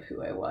remind me of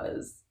who I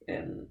was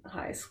in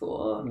high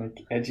school. Like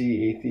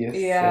edgy atheist.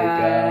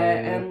 Yeah,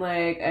 and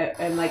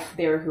like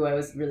they were who I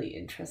was really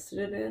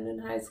interested in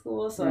high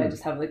school. So I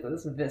just have like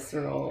this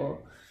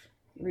visceral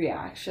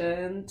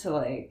reaction to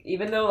like,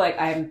 even though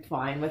like I'm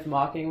fine with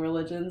mocking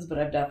religions, but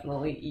I've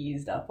definitely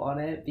eased up on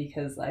it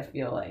because I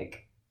feel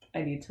like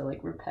I need to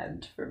like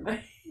repent for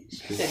my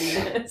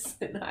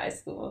shittiness in high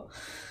school.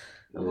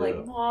 I'm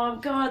like,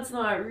 Mom, God's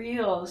not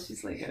real.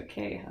 She's like,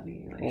 okay,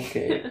 honey. Like,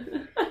 okay.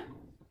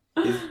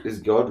 Is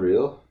God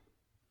real?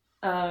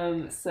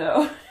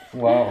 So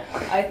wow.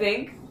 I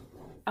think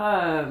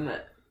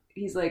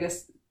he's like a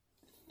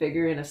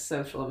figure in a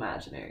social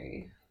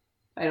imaginary.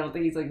 I don't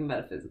think he's like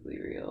metaphysically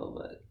real,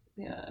 but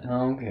yeah.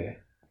 Okay.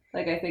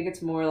 Like I think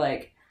it's more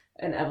like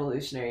an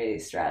evolutionary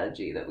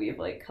strategy that we've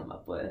like come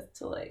up with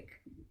to like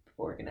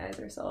organize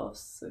ourselves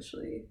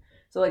socially.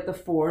 So like the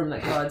form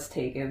that God's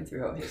taken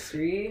throughout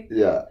history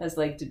has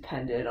like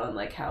depended on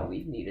like how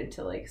we've needed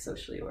to like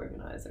socially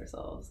organize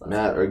ourselves. That's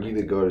Matt, argue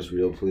that God is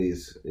real,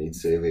 please. I need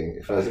saving.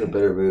 If I was in a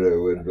better mood, I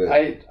would. But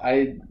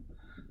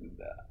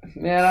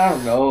man, I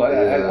don't know.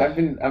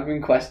 I've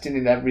been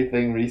questioning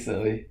everything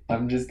recently.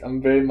 I'm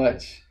very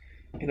much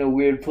in a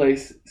weird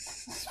place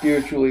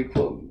spiritually,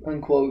 quote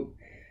unquote.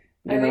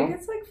 I think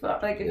it's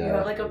like if you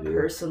have like a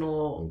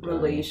personal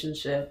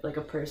relationship, like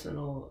a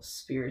personal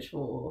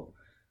spiritual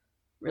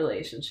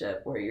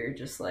relationship where you're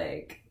just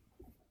like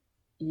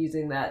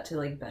using that to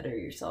like better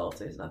yourself,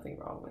 there's nothing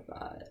wrong with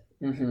that.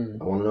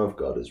 I want to know if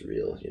God is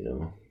real, you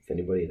know. If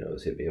anybody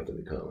knows, hit me up in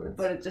the comments.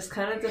 But it just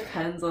kind of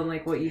depends on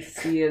like what you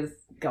see as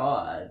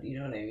God, you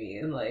know what I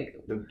mean? Like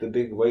the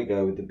big white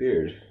guy with the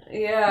beard.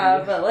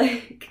 Yeah, but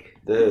like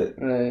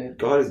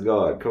God is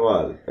God. Come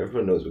on,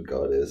 everyone knows what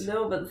God is.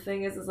 No, but the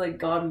thing is like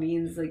God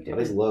means like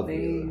different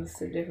things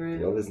to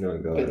different. Love is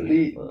not God.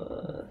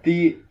 But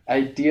the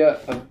idea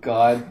of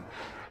God,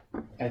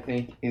 I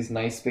think, is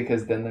nice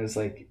because then there's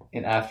like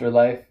an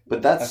afterlife.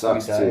 But that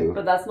sucks too.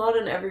 But that's not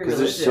in every religion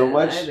there's so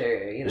much,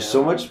 either. You know? There's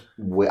so much.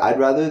 I'd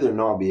rather there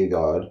not be a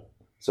God,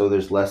 so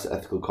there's less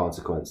ethical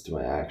consequence to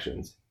my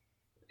actions.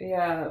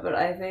 Yeah, but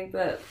I think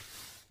that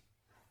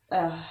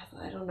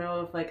I don't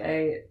know if like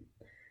I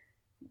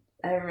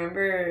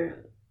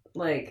remember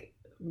like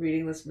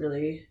reading this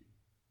really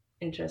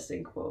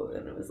interesting quote,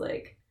 and it was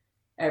like,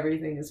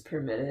 everything is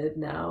permitted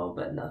now,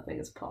 but nothing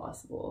is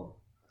possible.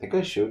 I think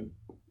I showed.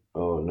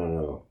 Oh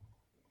no!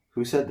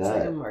 Who said that? It's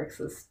like a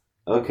Marxist.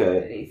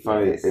 Okay,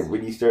 funny.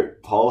 When you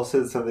start, Paul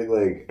said something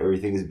like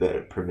everything is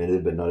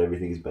permitted, but not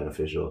everything is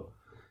beneficial,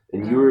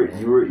 and you were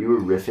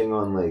riffing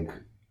on like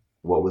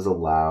what was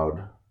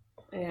allowed.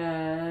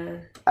 Yeah.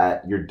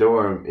 At your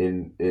dorm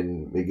in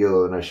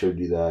McGill, and I showed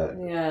you that.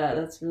 Yeah,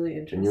 that's really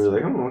interesting. And you were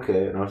like, "Oh,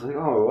 okay," and I was like,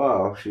 "Oh,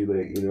 wow." She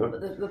like, you know.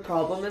 But the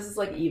problem is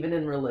like even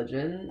in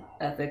religion,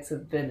 ethics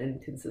have been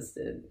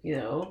inconsistent. You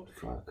know,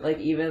 like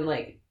even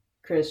like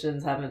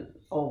Christians haven't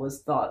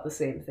always thought the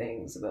same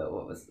things about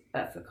what was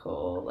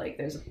ethical. Like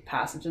there's a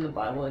passage in the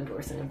Bible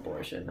endorsing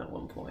abortion at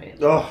one point.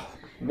 Oh,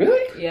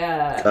 really?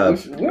 Yeah.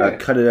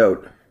 Cut it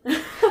out.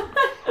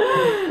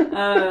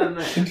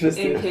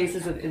 In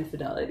cases of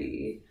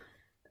infidelity,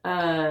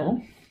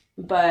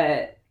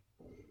 but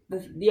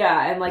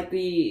and like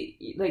the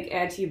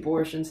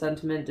anti-abortion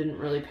sentiment didn't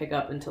really pick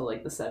up until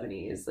like the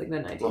 70s, like the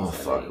 1970s. Oh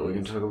fuck, we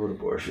can talk about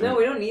abortion. No,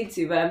 we don't need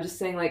to. But I'm just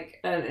saying, like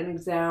an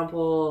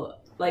example,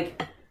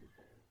 like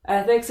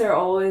ethics are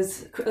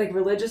always like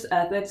religious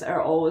ethics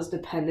are always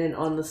dependent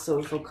on the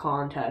social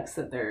context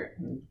that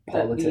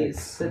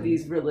Politics. that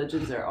these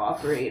religions are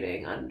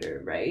operating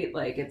under, right?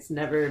 Like it's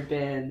never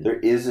been There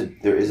is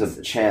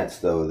a chance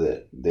though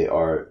that they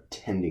are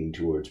tending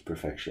towards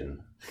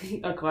perfection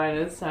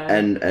Aquinas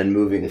time. and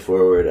moving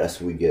forward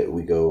as we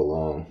go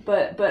along.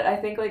 But I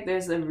think like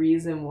there's a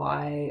reason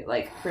why,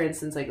 like for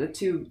instance, like the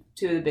two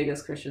of the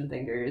biggest Christian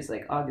thinkers,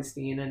 like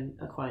Augustine and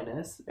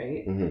Aquinas,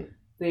 right? Mhm.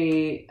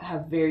 They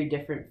have very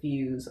different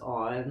views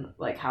on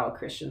like how a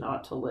Christian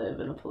ought to live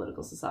in a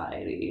political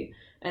society.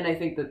 And I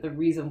think that the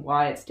reason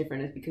why it's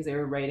different is because they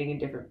were writing in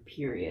different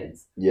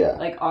periods. Yeah.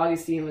 Like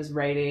Augustine was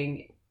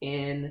writing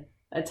in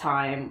a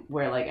time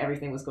where like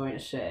everything was going to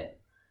shit.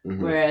 Mhm.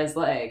 Whereas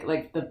like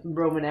the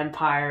Roman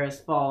Empire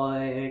is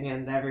falling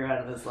and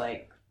everyone was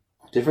like,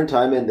 Different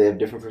time, and they have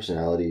different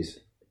personalities.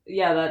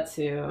 yeah, that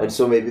too. And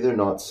so maybe they're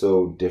not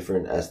so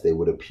different as they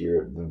would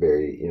appear at the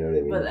very, you know what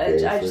I mean? But very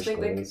I just first think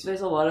like glance.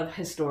 there's a lot of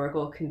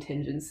historical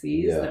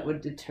contingencies Yeah. that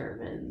would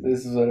determine.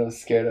 This is what I was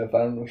scared of. I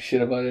don't know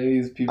shit about any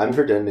of these people. I'm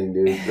pretending,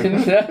 dude.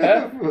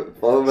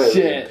 Follow my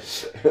lead.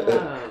 Shit.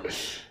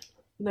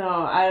 No,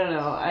 I don't know.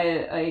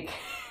 I like.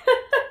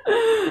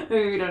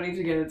 Maybe we don't need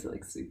to get into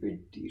like super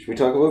deep. Should we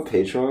talk about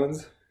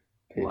patrons?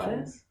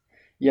 Patrons.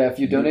 Yeah, if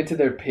you donate to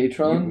their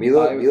Patreon,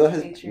 Mila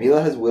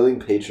Patreon. has willing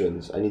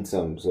patrons. I need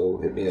some, so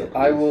hit me up.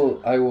 I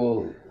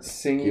will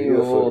sing Give you you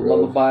a a foot rub.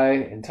 lullaby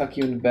and tuck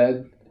you into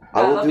bed.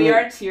 I will That'll do be it.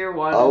 our tier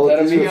one. I will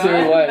That'll do be it.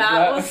 tier one.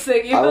 Matt will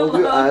sing you I will a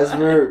do lullaby.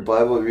 Asmer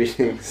Bible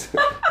readings.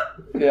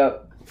 Yeah.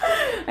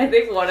 I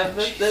think one of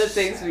the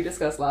things we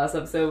discussed last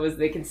episode was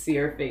they can see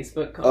our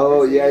Facebook conversation.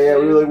 Oh yeah.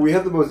 We were like, we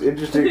have the most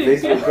interesting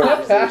Facebook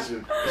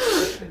conversation.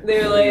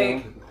 They were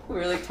like, we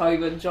were like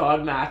talking about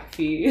John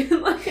McAfee.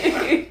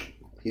 Like,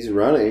 He's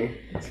running.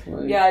 That's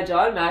funny. yeah,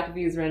 John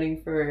McAfee is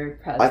running for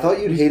president. I thought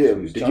you'd hate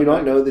him. Who's Did John you not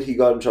Mac- know that he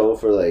got in trouble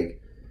for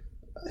like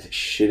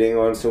shitting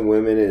on some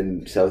women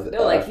in South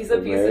No, like he's a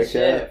piece America? of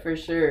shit for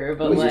sure.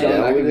 But Was Who's he like,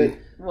 John down with McAfee? it?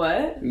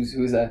 what?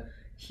 Who's that?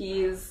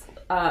 He's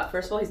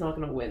first of all, he's not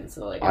going to win.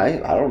 So like, I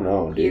don't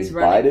know, dude. he's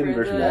running Biden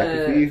for versus the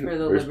McAfee for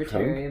the versus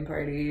Libertarian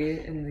Party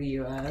in the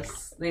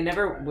U.S. They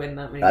never win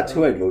that many. Trump. That's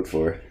who votes. I'd vote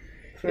for.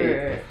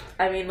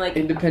 I mean, like,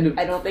 Independent.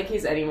 I don't think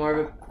he's any more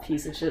of a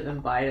piece of shit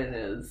than Biden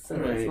is. So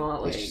it's Right.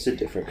 not like It's just a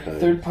different kind.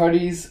 Third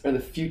parties are the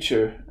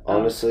future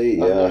Honestly,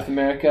 of yeah. North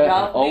America and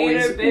Ralph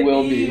always Nader, baby.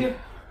 will be.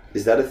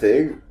 Is that a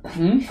thing?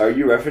 Hmm? Are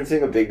you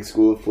referencing a big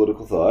school of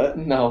political thought?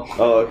 No.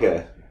 Oh,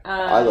 okay.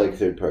 I like Um,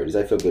 third parties.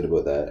 I feel good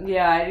about that.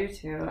 Yeah, I do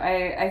too.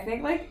 I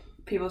think like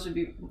people should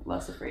be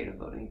less afraid of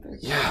voting third.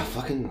 Yeah,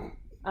 fucking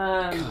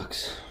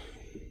cucks.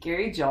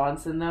 Gary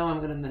Johnson though,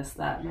 I'm gonna miss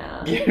that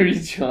man. Gary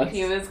Johnson.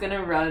 He was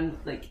gonna run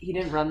like he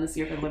didn't run this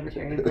year for the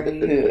Libertarian Party.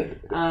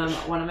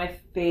 Yeah. One of my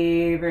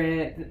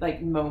favorite like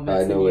I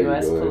moments know in where you're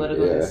U.S. going,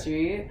 political yeah.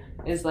 history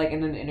is like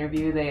in an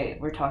interview they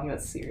were talking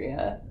about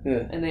Syria,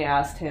 Yeah. and they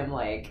asked him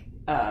like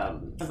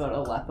about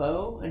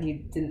Aleppo, and he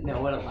didn't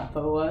know what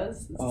Aleppo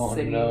was. It's a Oh,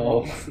 city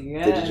no. in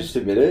Syria. Did you just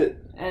admit it?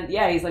 And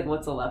yeah, he's like,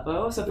 "What's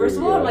Aleppo?" So There first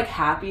of we all, I'm go. like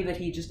happy that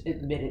he just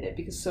admitted it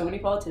because so many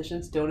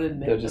politicians don't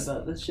admit They're just-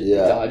 about this shit.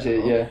 Yeah. they don't Dodge it,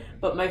 know. yeah.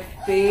 But my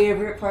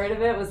favorite part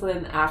of it was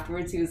then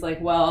afterwards he was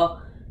like,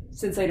 "Well,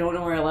 since I don't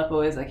know where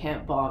Aleppo is, I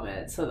can't bomb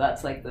it. So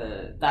that's like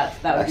that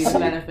would be I the see.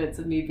 benefits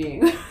of me being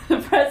the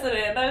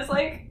president." And I was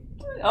like,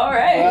 "All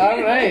right,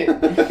 All right.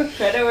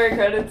 credit where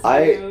credit's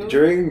I due."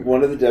 during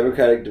one of the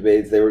Democratic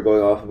debates, they were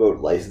going off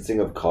about licensing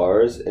of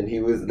cars, and they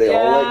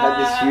all like had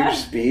Yeah. this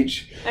huge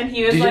speech. And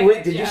he was Did like, you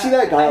wait? Did you see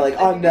that guy like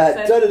I on think he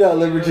that said da da da to you.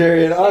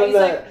 libertarian Yeah, on he's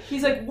that? like,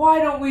 he's like, why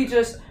don't we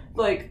just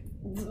like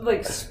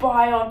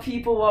spy on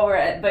people while we're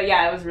at? But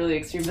yeah, it was really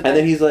extreme. But And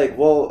then he's like,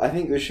 "Well, I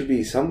think there should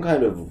be some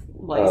kind of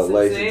licensing,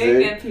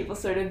 licensing." and people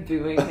started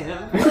booing him.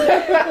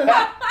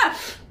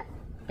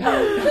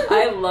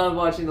 I love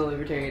watching the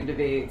libertarian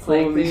debates.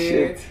 Like Holy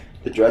they're- shit.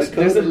 The dress code.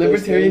 There's a of those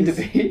libertarian things-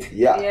 debate?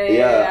 Yeah,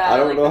 yeah. I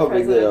don't like know the how big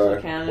they presidential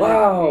are. candidate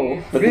Wow.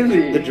 debate. But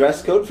Really? the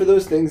dress code for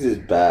those things is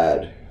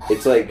bad.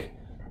 It's like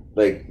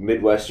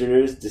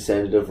Midwesterners,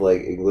 descended of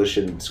like English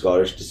and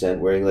Scottish descent,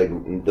 wearing like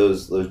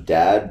those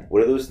dad.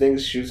 What are those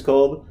things? Shoes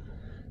called?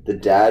 The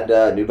dad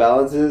New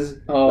Balances.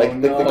 Oh, like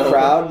the no.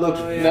 crowd looked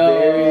Oh, yeah.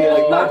 very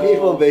like my No.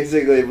 people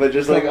basically, but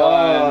just like Come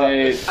on, oh.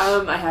 mate.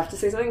 I have to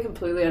say something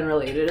completely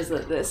unrelated is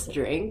that this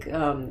drink,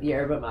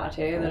 yerba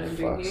mate that I'm fuck.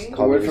 drinking,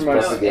 Call Word me from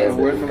our- propaganda.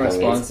 word from our Call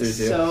me- sponsors.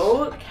 it's yeah.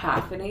 so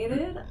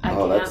caffeinated. I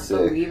Oh, can't that's sick.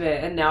 believe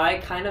it. And now I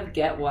kind of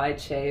get why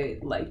Che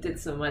liked it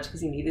so much because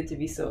he needed to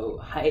be so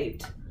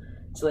hyped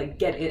to like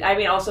get it. I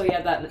mean, also he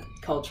had that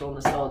cultural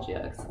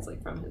nostalgia because it's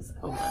like from his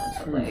homeland,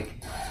 but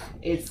like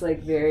it's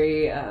like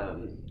very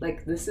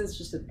like this is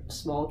just a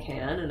small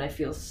can, and I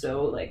feel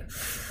so like.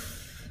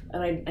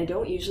 And I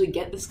don't usually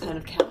get this kind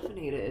of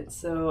caffeinated,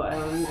 so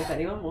if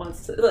anyone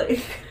wants to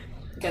like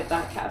get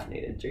that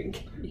caffeinated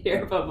drink,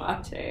 yerba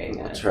mate.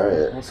 I'll try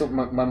it. Also,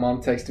 my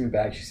mom texted me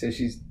back. She said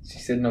she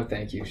said no,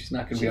 thank you. She's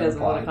not gonna She be on the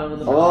doesn't want to pod. come on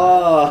the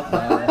pod.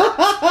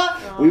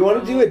 Oh. We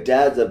want to do a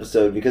dads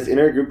episode because in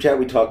our group chat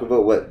we talk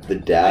about what the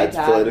dads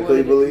My dad politically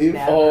would believe.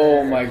 never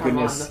Oh my come on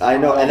goodness. the I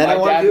know, phone. and then my I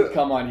want dad to do- would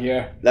come on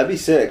here. That'd be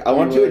sick. I He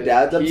want to do a would.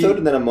 dad's He- episode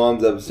and then a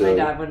mom's My episode.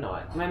 dad would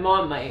not. My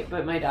mom might,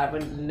 but my dad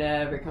would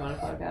never come on a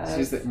podcast.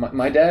 It's just that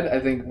my dad, I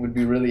think, would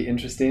be really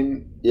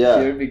interesting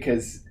Yeah. here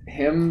because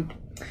him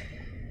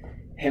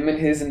and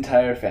his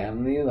entire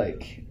family,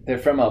 like, they're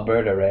from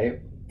Alberta, right?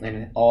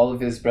 And all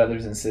of his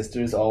brothers and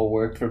sisters all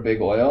worked for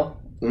Big Oil.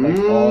 Like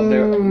all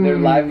their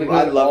livelihood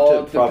I'd love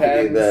all to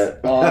propagate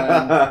depends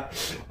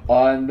that.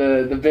 on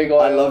the Big Oil.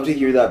 I'd love to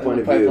hear that and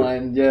point the of view.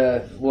 pipeline.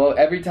 Yeah. Well,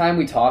 every time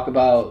we talk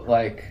about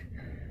like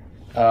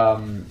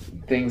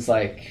things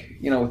like,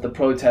 you know, with the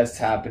protests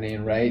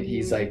happening, right?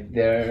 He's like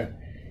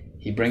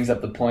he brings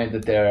up the point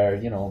that there are,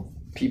 you know,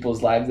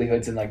 people's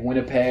livelihoods in like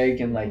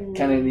Winnipeg and like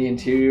kind of in the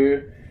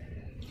interior.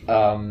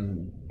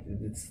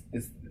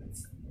 It's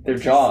their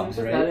It's jobs,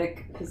 a right?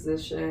 sympathetic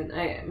position.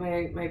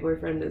 My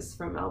boyfriend is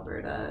from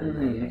Alberta, and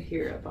Mhm. I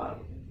hear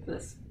about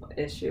this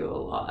issue a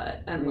lot,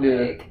 and Yeah.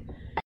 like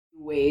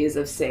ways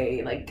of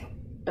say like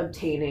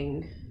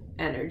obtaining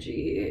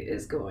energy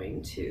is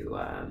going to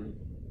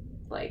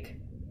like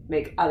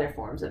make other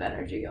forms of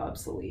energy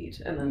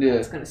obsolete, and then Yeah.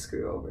 that's going to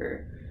screw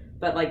over.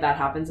 But like that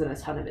happens in a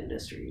ton of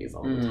industries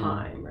all the Mhm.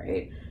 time,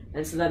 right?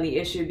 And so then the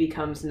issue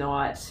becomes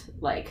not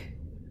like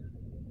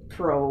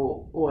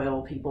pro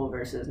oil people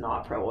versus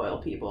not pro oil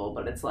people,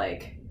 but it's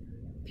like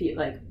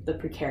the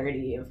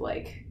precarity of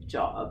like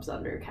jobs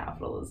under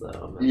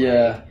capitalism, and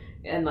Yeah.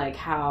 like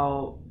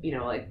how, you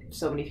know, like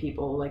so many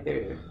people like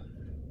their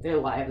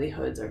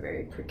livelihoods are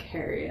very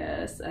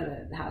precarious, and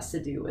it has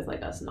to do with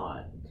like us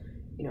not,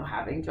 you know,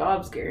 having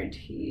jobs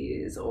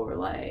guarantees or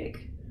like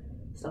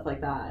stuff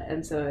like that.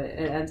 And so it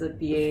ends up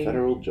being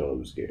Federal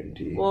jobs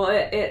guarantee. well,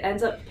 it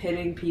ends up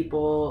pitting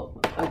people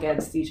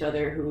against each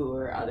other who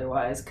are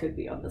otherwise could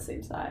be on the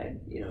same side,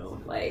 you know,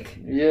 like,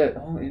 Yeah.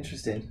 Oh,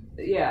 interesting.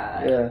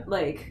 yeah.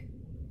 Like,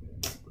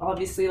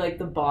 obviously, like,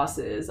 the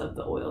bosses of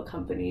the oil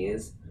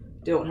companies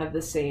don't have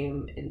the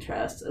same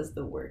interests as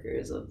the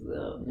workers of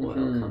the oil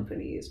Mhm.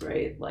 companies,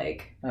 right?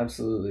 Like,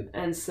 Absolutely.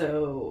 and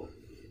so,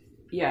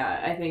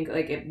 yeah, I think,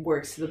 like, it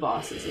works to the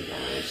bosses'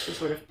 advantage to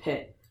sort of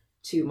pit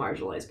two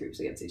marginalized groups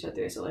against each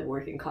other. So, like,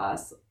 working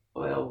class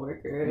oil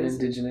workers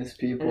Indigenous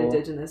people. and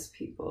indigenous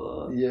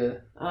people. Yeah.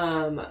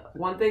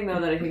 One thing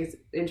though that I think is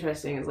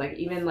interesting is like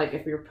even like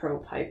if you're pro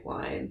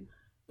pipeline,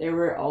 there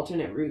were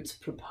alternate routes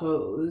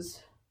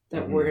proposed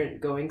that Mhm.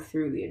 weren't going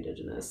through the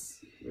indigenous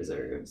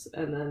reserves,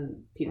 and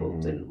then people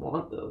Mhm. didn't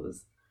want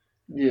those.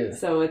 Yeah.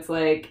 So it's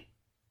like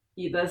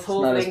this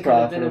whole not as thing could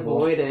have been profitable.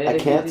 avoided. I if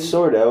you can't didn't-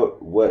 sort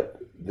out what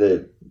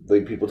the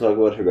like people talk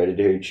about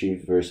hereditary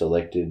chief versus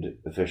elected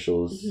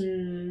officials.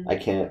 Mhm. I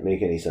can't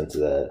make any sense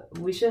of that.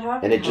 We should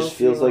have. And it just Kelsey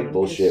feels like on,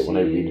 bullshit 'cause when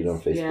I read it on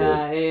she's-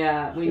 Facebook.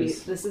 Yeah. We need,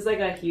 It's- this is like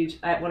a huge.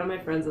 One of my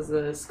friends is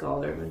a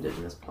scholar of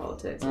Indigenous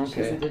politics. And She's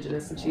Okay.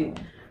 Indigenous, and she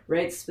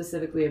writes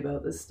specifically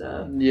about this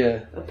stuff.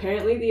 Yeah.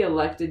 Apparently, the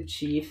elected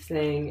chief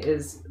thing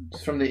is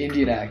It's from the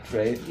Indian Act,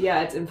 right?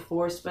 it's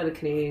enforced by the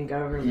Canadian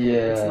government.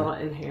 Yeah. It's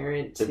not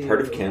inherent to It's part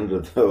of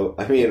Canada, though.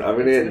 I mean, I'm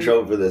gonna get in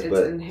trouble for this, It's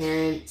but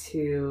inherent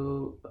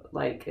to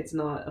like it's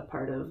not a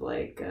part of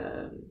like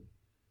the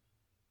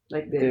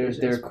Their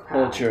indigenous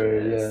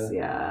culture, practice.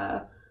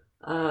 Yeah.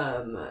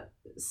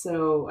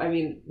 So I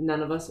mean,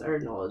 none of us are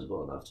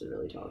knowledgeable enough to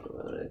really talk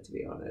about it. To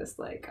be honest,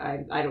 like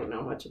I don't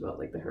know much about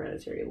like the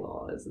hereditary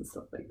laws and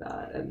stuff like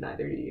that, and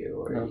neither do you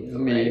or No, you.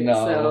 me, right? no,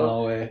 So,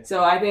 no way.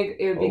 so I think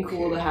it would be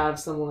cool Okay. to have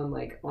someone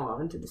like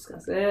on to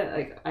discuss it.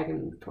 Like I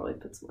can probably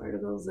put some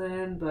articles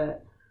in,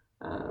 but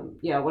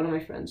one of my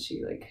friends,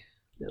 she like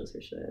knows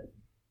her shit.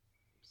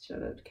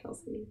 Shout out to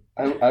Kelsey.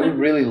 I would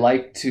really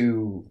like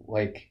to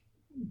like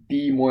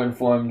be more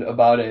informed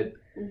about it,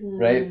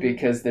 right? Mm-hmm.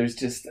 Because there's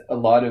just a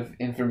lot of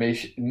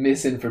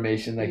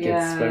misinformation that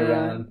gets spread Yeah.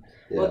 around.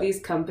 Well, yeah. these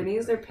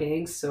companies are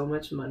paying so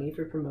much money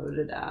for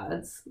promoted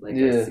ads. Like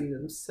Yeah. I see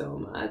them so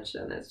much,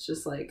 and it's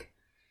just like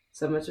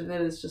so much of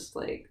it is just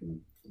like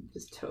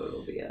just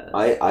total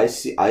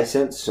BS. I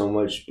sense so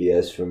much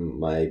BS from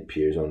my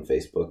peers on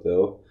Facebook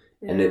though,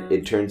 and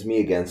it turns me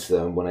against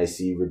them when I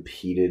see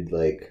repeated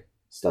like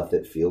stuff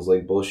that feels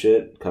like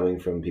bullshit coming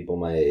from people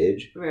my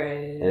age.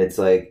 right. And it's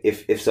like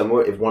if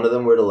one of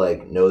them were to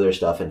like know their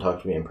stuff and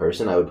talk to me in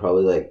person, I would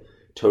probably like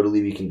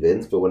totally be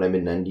convinced. But when I'm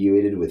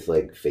inundated with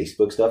like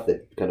Facebook stuff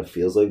that kind of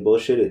feels like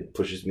bullshit, it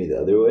pushes me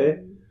the other way.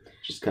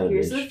 It's just kind of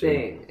Here's the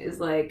interesting. thing: is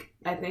like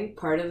I think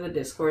part of the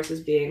discourse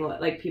is being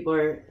like people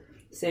are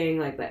saying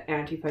like the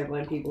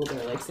anti-pipeline people.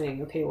 They're like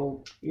saying, okay,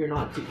 well, you're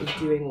not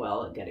doing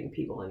well at getting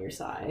people on your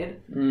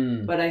side.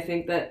 Mm. But I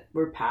think that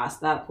we're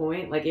past that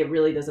point. Like it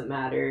really doesn't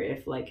matter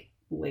if like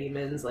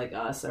laymen's like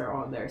us are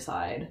on their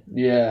side.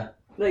 Yeah.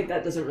 Like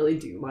that doesn't really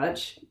do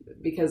much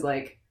because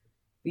like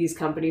these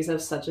companies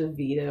have such a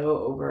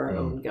veto over our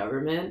own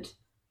government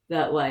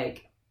that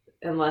like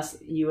unless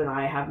you and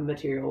I have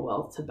material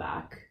wealth to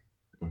back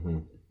Mm-hmm.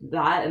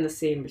 that, and the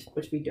same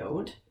which we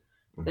don't,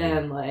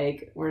 then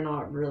like we're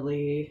not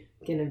really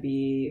gonna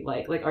be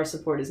like our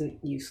support isn't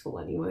useful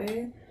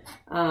anyway.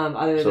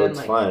 Other So than it's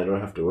like, fine. I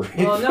don't have to worry.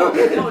 well, no, about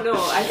it.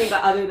 I think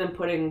that other than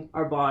putting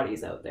our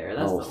bodies out there,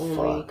 that's the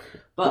only. Fuck.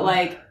 But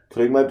like,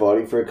 Putting my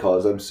body for a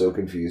cause I'm so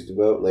confused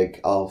about. Like,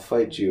 I'll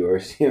fight you,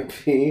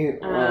 RCMP.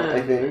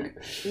 I think.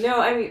 No,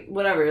 I mean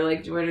whatever.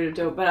 Like,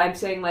 but I'm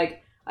saying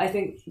like I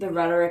think the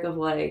rhetoric of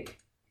like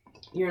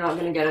you're not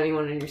going to get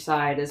anyone on your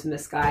side is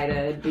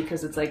misguided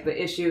because it's like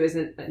the issue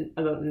isn't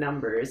about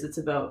numbers; it's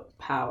about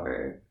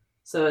power.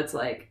 So it's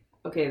like,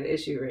 okay, the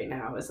issue right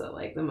now is that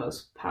like the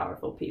most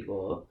powerful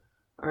people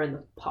are in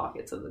the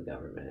pockets of the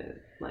government.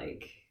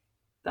 Like,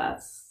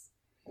 that's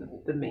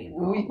the main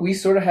problem. We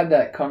sort of had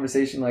that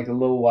conversation like a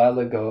little while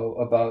ago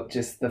about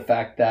just the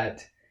fact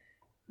that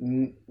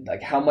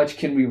like how much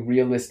change can we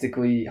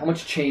realistically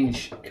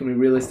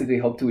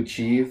hope to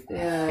achieve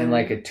in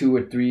like a 2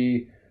 or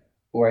 3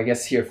 or I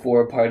guess here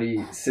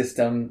 4-party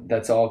system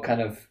that's all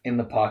kind of in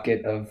the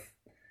pocket of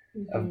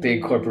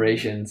big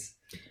corporations.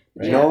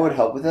 Right? You know what would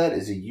help with that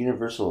is a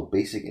universal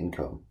basic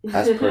income,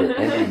 as per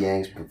Andrew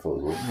Yang's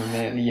proposal.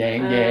 Man,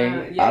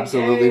 Yang.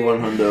 Absolutely Yang.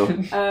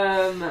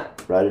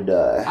 100. Ride or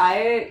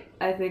die.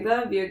 I think that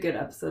would be a good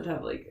episode to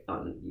have like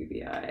on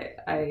UBI.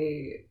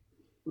 I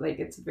like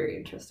it's a very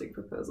interesting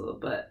proposal,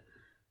 but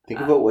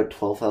Think about what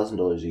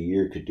 $12,000 a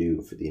year could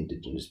do for the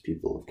Indigenous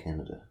people of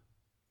Canada.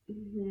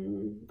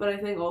 But I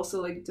think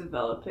also like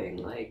developing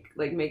like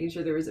making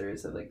sure the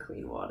reserves have like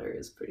clean water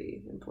is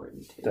pretty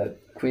important too. That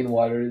clean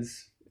water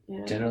is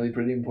Yeah. generally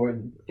pretty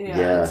important.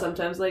 Yeah. And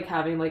sometimes like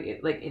having like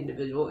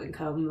individual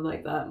income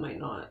like that might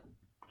not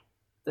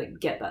like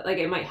get that. Like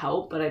it might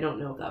help, but I don't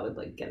know if that would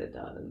like get it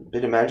done.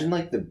 But imagine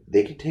like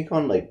they could take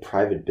on like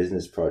private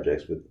business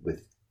projects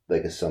with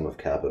like a sum of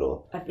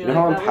capital. I feel Do you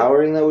know like how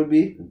empowering that would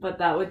be? But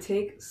that would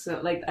take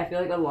I feel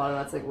like a lot of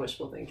that's like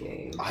wishful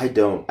thinking. I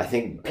don't. I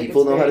think Like,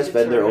 people it's know how to very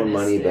spend their own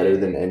money better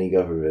than deterministic. any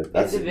government.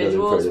 That's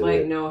Individuals part of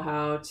might it. know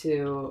how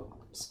to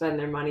spend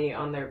their money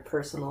on their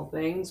personal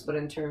things, but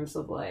in terms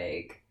of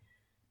like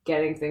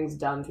getting things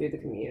done through the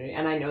community,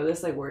 and I know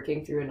this like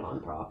working through a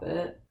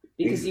nonprofit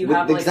because you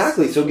have like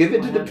exactly. So social give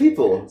it to the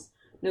people. planners.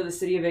 No, the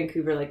city of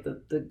Vancouver, like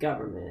the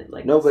government,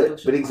 like No, the but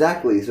social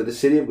exactly. planners. So the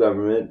city of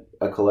government,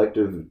 a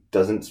collective,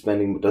 doesn't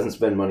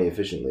spend money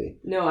efficiently.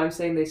 No, I'm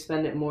saying they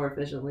spend it more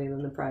efficiently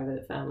than the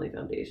private family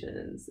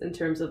foundations in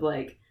terms of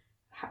like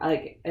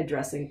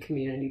addressing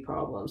community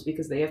problems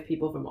because they have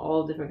people from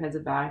all different kinds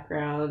of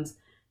backgrounds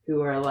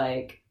who are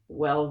like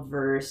well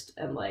versed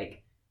and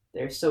like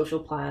they're social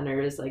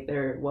planners, like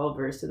they're well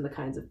versed in the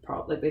kinds of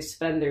like they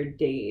spend their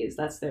days.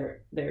 That's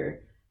their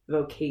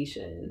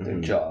vocation. Their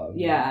job.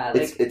 Yeah,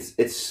 like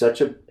It's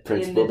such a in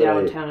principle the that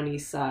downtown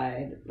east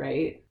side,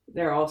 right?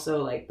 They're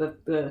also like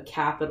the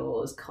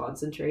capital is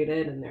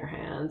concentrated in their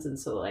hands, and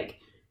so like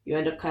you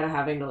end up kind of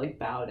having to like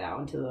bow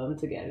down to them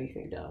to get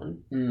anything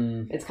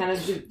done. It's kind of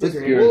It's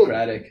degrading.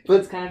 bureaucratic. But,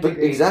 It's kind of but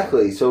degrading.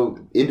 exactly. So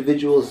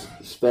individuals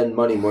spend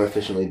money more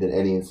efficiently than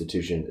any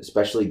institution,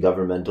 especially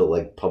governmental,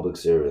 like public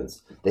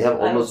servants. They have I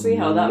don't almost see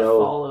how that no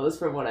follows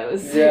from what I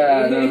was saying.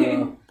 Yeah, I don't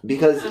know.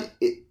 because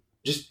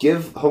just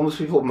give homeless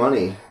people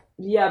money.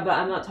 Yeah, but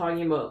I'm not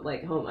talking about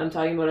like home. I'm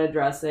talking about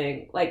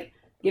addressing like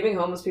giving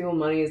homeless people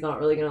money is not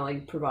really gonna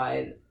like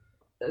provide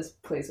this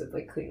place with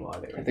like clean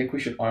water. I think we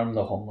should arm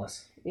the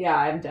homeless. Yeah,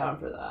 I'm down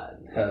for that.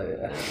 Hell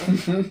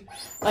yeah.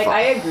 Like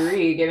I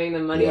agree, giving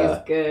them money Yeah.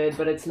 is good,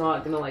 but it's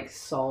not gonna like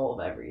solve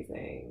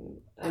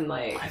everything. And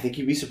like I think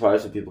you'd be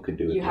surprised what people could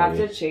do with you have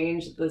money. to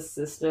change the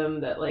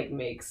system that like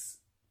makes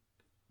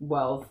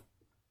wealth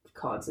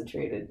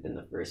concentrated in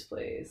the first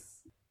place.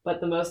 But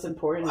the most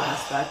important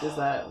aspect is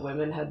that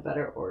women had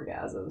better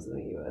orgasms in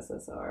the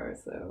USSR.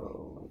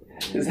 So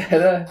Is that is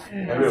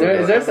there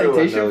a Everyone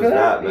citation knows for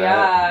that? man.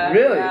 yeah,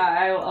 Really?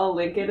 Yeah, I'll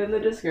link it in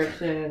the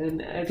description.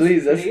 It's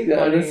Please, pretty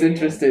that's funny.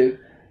 interesting.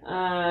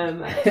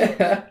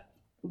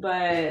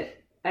 But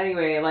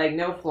anyway, like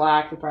no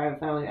flack to private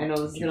family. I know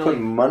this is You gonna put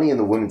like. money in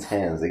the women's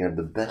hands, they can have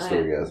the best I-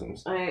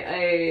 orgasms.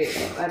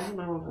 I don't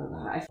know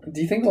about that.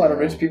 Do you think a lot of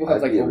rich people have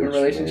I'd like be a open rich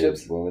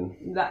relationships?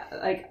 woman.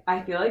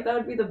 I feel like that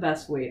would be the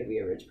best way to be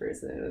a rich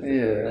person.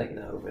 Is Yeah. like an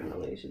open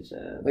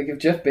relationship. Like if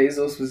Jeff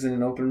Bezos was in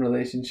an open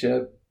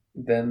relationship,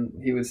 then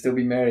he would still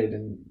be married,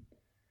 and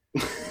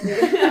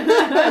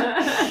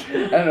I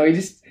don't know.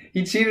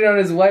 He cheated on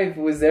his wife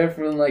who was there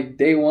from like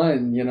day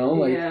one. You know,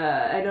 like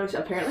yeah, I know.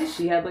 Apparently,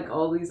 she had like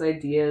all these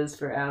ideas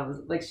for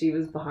Amazon. Like she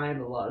was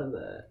behind a lot of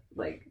the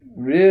like.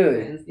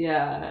 really.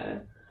 Yeah.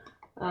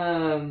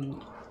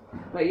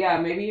 But yeah,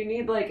 maybe you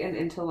need like an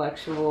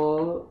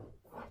intellectual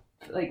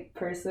like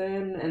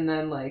person, and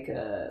then like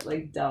a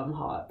like dumb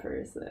hot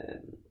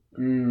person.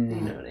 You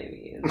know what I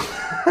mean?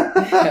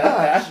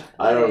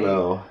 I don't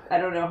know. I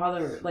don't know how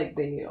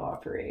they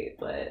operate,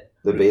 but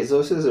The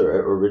Bezoses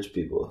or rich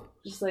people?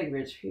 just like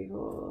rich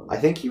people. I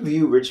think you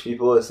view rich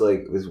people as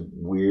like this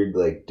weird,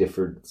 like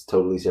different,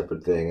 totally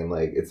separate thing, and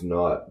like it's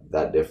not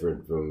that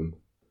different from.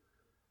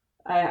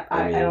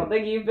 I don't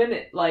think you've been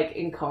like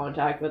in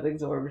contact with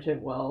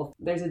exorbitant wealth.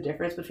 There's a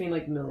difference between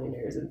like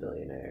millionaires and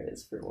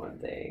billionaires for one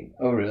thing.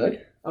 Oh, really?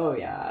 Oh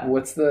yeah.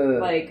 What's the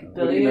Like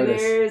what do you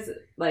notice? billionaires,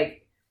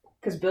 like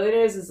because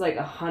billionaires is like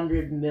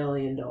 $100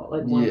 million.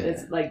 Like one, Yeah.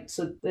 it's like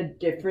so the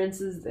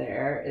differences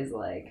there is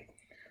like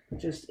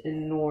just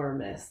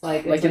enormous.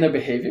 Like Like it's in their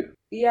behavior?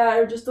 yeah,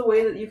 or just the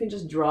way that you can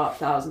just drop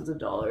thousands of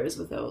dollars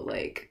without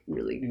like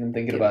really Even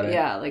thinking about it.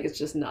 yeah, like it's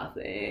just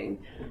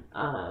nothing.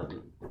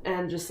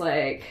 And just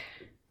like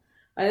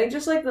I think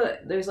just like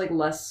there's like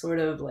less sort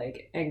of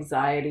like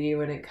anxiety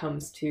when it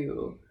comes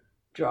to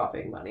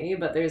dropping money,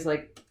 but there's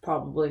like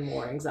probably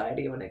more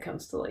anxiety when it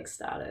comes to like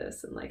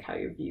status and like how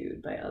you're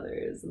viewed by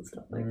others and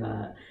stuff like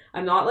that.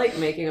 I'm not like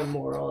making a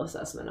moral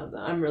assessment of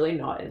them. I'm really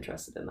not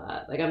interested in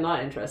that. Like I'm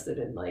not interested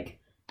in like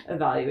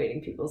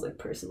evaluating people's like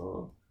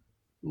personal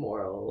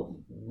moral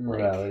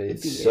Morality. like,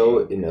 It's so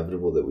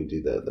inevitable that we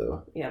do that,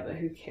 though. yeah, but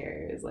who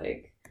cares?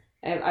 Like,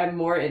 I'm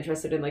more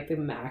interested in like the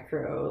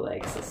macro,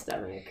 like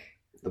systemic.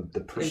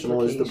 The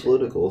personal is the Implications.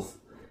 political.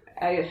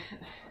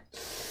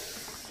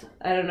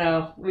 I don't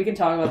know. We can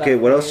talk about that. Okay,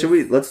 what else should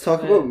we? Let's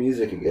talk But- about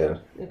music again.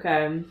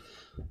 Okay.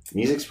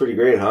 Music's pretty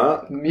great,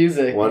 huh?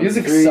 Music. 1,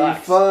 Music 3,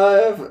 sucks.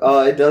 5.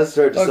 Oh, it does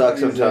start to Fuck suck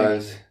music.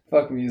 sometimes.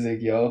 Fuck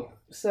music, yo.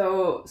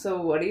 So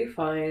what do you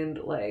find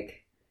like?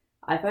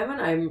 I find when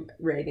I'm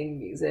writing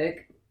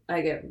music,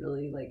 I get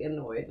really like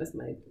annoyed with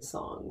my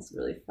songs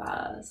really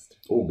fast.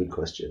 Oh, good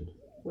question.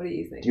 What do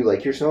you think? Do you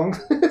like your songs?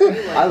 like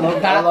I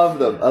love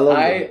them. I love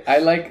them. I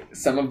like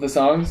some of the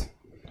songs.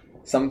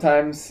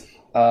 Sometimes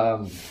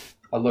I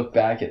look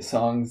back at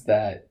songs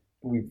that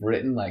we've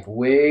written like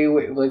way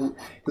like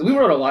because we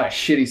wrote a lot of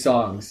shitty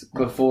songs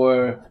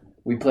before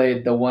we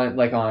played the one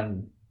like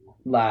on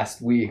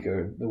last week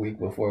or the week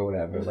before,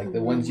 whatever. Like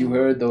the ones you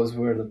heard, those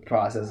were the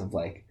process of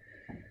like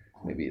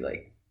maybe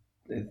like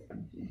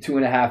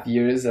 2.5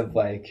 years of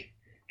like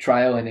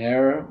trial and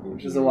error,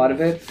 which is a lot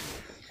of it.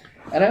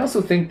 And I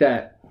also think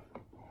that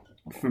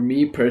for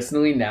me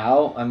personally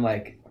now, I'm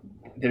like,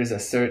 there's a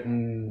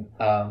certain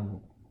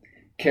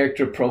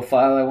character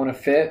profile I want to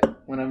fit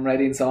when I'm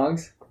writing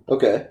songs,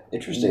 Okay,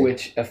 interesting.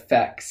 which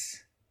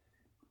affects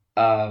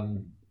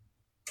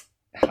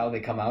how they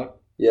come out,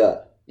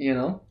 Yeah. you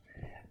know?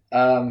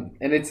 And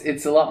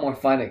it's a lot more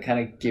fun. It kind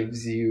of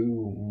gives you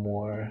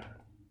more,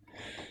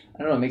 I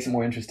don't know, it makes it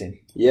more interesting.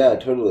 Yeah,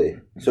 totally.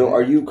 So Mhm.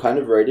 are you kind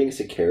of writing as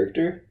a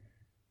character?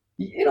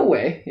 In a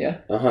way, yeah.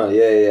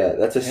 Yeah.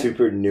 That's a Yeah.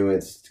 super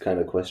nuanced kind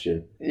of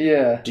question.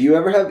 Yeah. Do you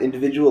ever have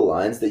individual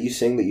lines that you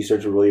sing that you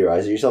start to roll your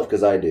eyes at yourself?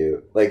 Because I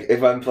do. Like,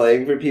 if I'm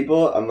playing for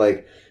people, I'm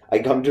like, I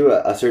come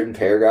to a certain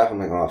paragraph, I'm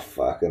like, oh,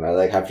 fuck. And I,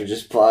 like, have to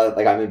just plot,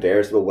 like, I'm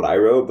embarrassed about what I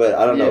wrote, but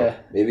I don't know. Yeah.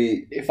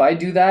 Maybe, If I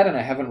do that and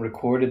I haven't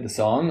recorded the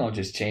song, I'll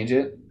just change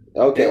it.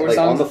 okay, There were like,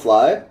 on songs- the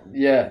fly?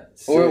 Yeah.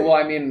 Sick. Or, well,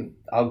 I mean,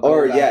 I'll go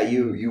Or, back yeah, and-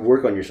 you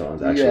work on your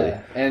songs, actually.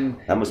 Yeah. And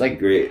That must like, be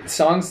great.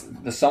 some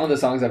of the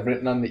songs I've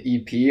written on the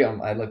EP,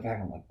 I look back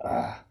and I'm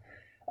like,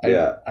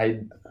 Yeah. I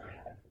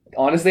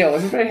honestly, I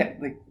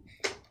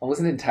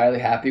wasn't entirely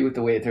happy with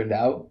the way it turned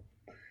out.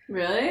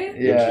 Really?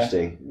 Yeah.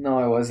 Interesting. No,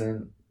 I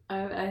wasn't.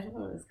 I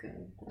thought it was good.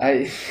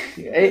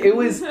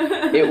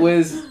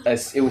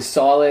 It was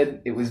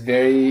solid. It was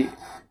very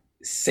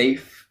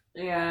safe.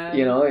 Yeah.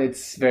 You know,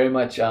 it's very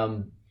much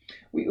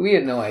we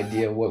had no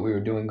idea what we were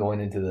doing going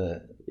into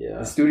the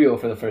Yeah. studio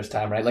for the first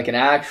time, right? Like an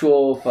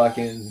actual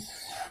fucking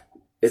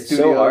It's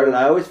studio. so hard, and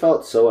I always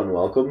felt so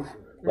unwelcome.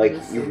 Like,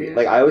 Studio.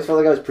 I always felt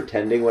like I was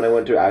pretending when I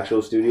went to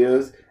actual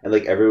studios, and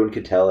like everyone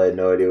could tell I had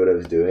no idea what I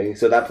was doing.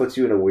 So that puts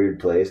you in a weird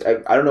place.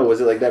 I don't know.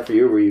 Was it like that for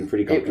you? Or were you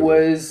pretty It comfortable?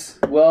 was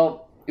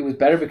it was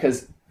better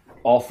because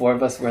all four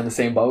of us were in the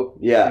same boat.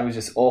 Yeah. It was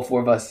just all four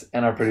of us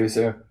and our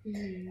producer.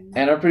 Mhm.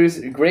 And our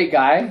producer, great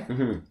guy,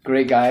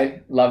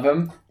 Mhm. love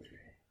him.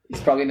 He's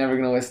probably never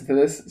gonna listen to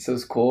this, so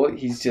it's cool.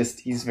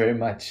 He's very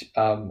much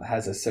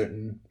has a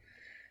certain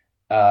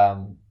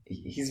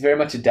he's very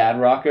much a dad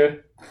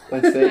rocker,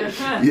 let's say.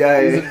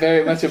 Yeah. He's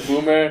very much a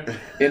boomer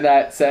in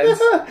that sense.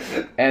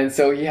 And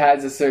so he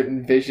has a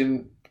certain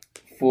vision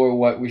for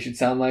what we should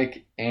sound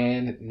like.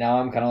 And now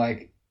I'm kind of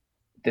like,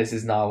 this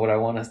is not what I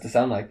want us to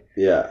sound like.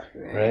 Yeah.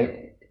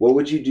 Right. What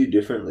would you do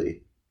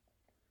differently?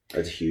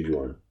 That's a huge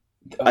one.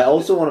 I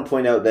also want to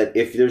point out that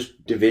if there's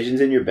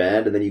divisions in your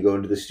band and then you go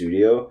into the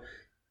studio,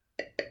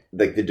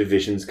 like the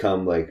divisions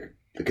come like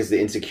because the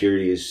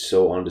insecurity is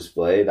so on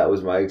display. That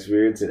was my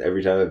experience, and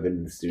every time I've been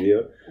in the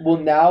studio. Well,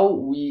 now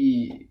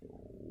we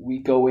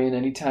go in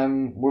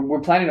anytime. We're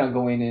planning on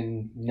going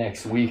in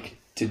next week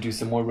to do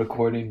some more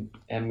recording,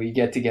 and we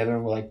get together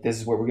and we're like, this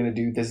is what we're gonna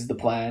do. This is the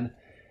plan.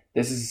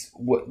 This is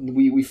what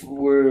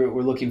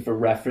we're looking for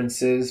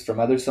references from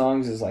other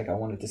songs. Is like I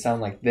want it to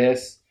sound like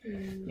this,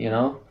 you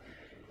know,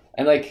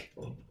 and like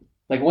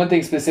one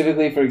thing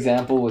specifically, for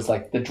example, was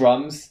like the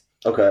drums.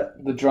 Okay.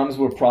 The drums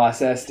were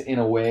processed in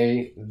a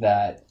way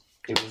that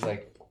it was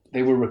like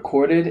they were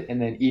recorded,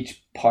 and then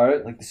each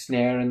part, like the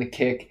snare and the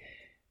kick,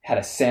 had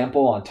a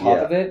sample on top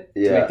of it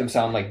to Yeah. make them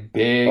sound like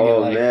big. Oh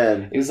and like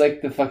man. it was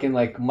like the fucking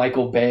like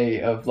Michael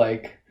Bay of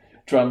like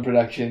drum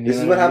production. This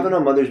is what happened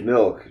on Mother's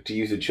Milk, to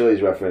use a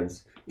Chili's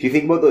reference. If you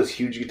think about those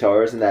huge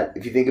guitars and that,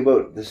 if you think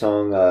about the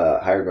song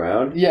Higher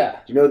Ground, Yeah.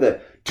 you know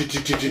the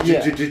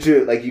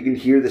like you can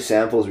hear the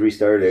samples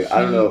restarting.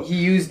 I don't know. He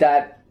used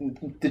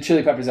the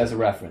Chili Peppers as a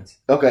reference.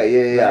 Okay,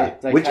 yeah.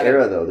 Right, like Which kinda-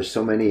 era though? There's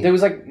so many. There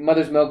was like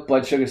Mother's Milk,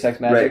 Blood Sugar Sex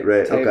Magic.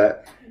 Right, type, okay.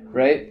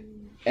 Right?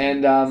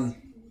 And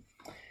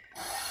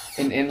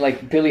in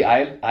like Billy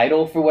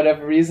Idol for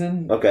whatever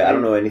reason. Okay, I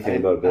don't know anything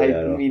about Billy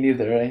Idol. Me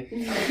neither, right?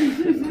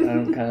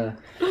 I'm kind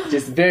of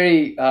just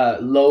very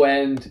low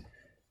end,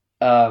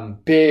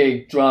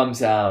 big drum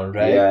sound,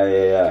 right?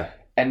 Yeah.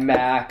 And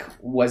Mac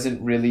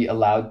wasn't really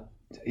allowed,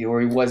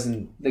 or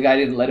the guy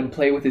didn't let him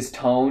play with his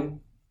tone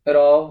at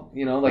all.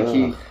 You know,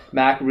 like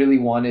Mac really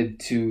wanted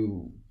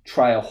to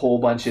try a whole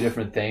bunch of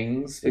different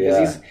things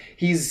because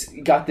he's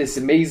got this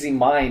amazing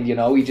mind. You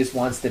know, he just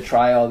wants to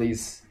try all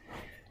these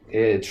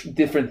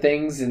different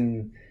things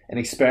and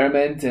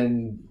experiment,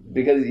 and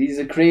because he's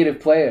a creative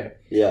player.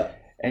 Yeah.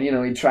 And you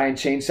know, he'd try and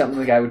change something,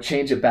 the guy would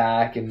change it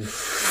back, and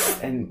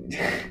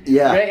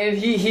yeah. right? And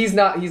he's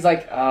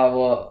like, oh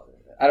well,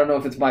 I don't know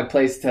if it's my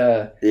place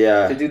to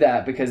do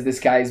that, because this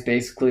guy's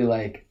basically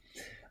like,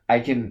 I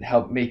can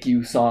help make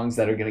you songs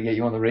that are gonna get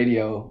you on the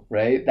radio,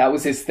 right? That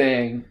was his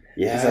thing.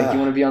 Yeah. He's like, you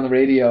want to be on the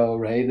radio,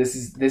 right? This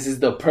is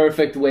the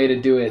perfect way to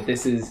do it.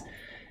 This is,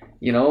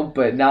 you know.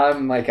 But now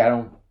I'm like,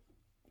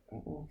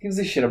 who gives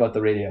a shit about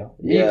the radio?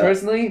 Me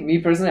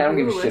personally, I don't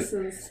give a shit.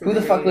 Who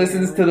the fuck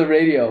listens to the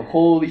radio?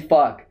 Holy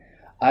fuck!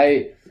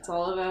 It's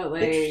all about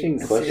like. Interesting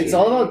question. It's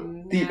all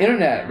about the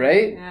internet,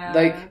 right? Yeah.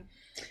 Like,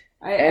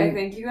 I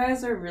think you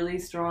guys are really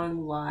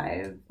strong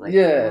live. Like,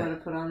 Yeah. you want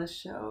to put on the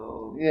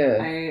show. Yeah.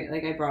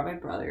 I brought my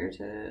brother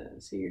to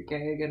see your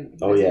gig, and he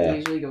Oh, yeah. doesn't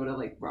usually go to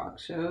like rock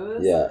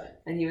shows. Yeah.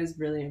 And he was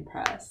really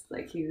impressed.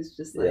 Like, he was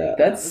just like, Yeah. That's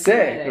 "That was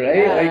sick, good."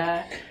 right?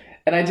 Yeah.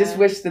 and I just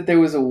wish that there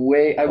was a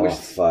way. I wish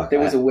fuck. there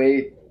was a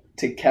way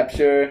to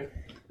capture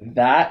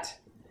that,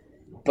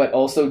 but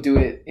also do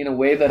it in a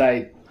way that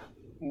I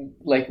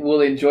like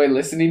will enjoy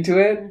listening to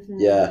it.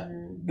 Yeah.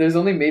 There's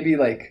only maybe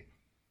like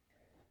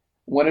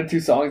one or two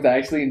songs that I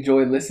actually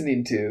enjoy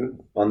listening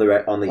to on the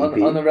EP.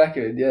 on the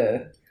record.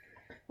 Yeah,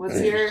 What's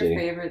your Interesting.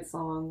 favorite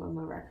song on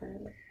the record?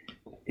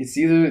 it's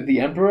either The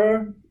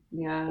Emperor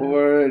Yeah.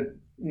 or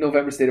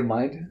November State of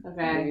Mind.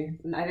 Okay.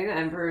 I think The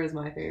Emperor is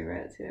my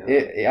favorite too.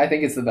 I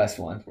think it's the best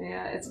one.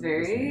 Yeah, it's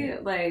very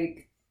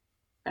like,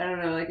 I don't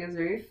know, like it's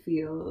very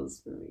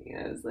feels for me.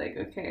 I was like,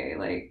 okay,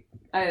 like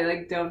I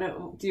like don't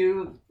know.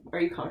 Are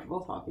you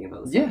comfortable talking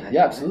about this?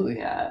 Yeah, absolutely.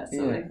 Yeah. So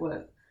Yeah. like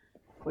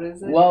what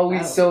is it? Well,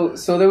 about?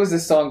 so there was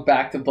this song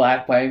 "Back to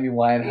Black" by Amy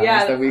Winehouse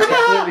that we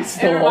completely It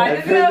stole.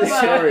 reminded me I've of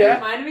heard it this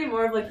reminded me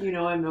more of like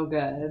I'm no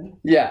good.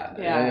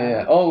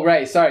 Yeah. Oh,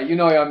 right. Sorry, you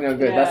know I'm no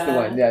good. That's the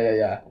Yeah. one.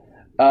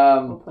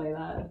 Yeah. We'll play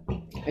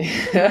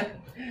that.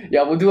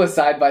 Yeah, we'll do a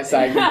side by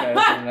side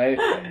comparison, right?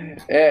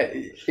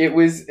 It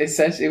was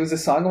a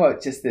song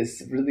about just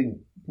this really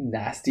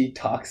nasty,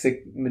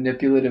 toxic,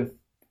 manipulative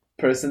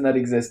person that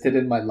existed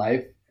in my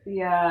life.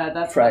 Yeah,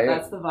 that's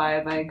Prior- the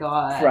vibe I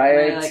got. prior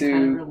and I, like, to-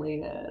 kind of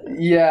related.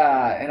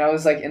 Yeah, and I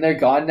was like, and they're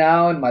gone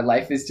now, and my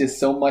life is just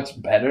so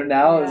much better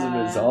now as a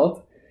Yeah.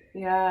 result.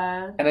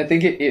 Yeah. And I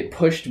think it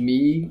pushed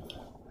me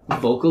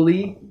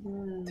vocally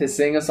to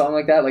sing a song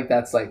like that. Like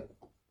that's like,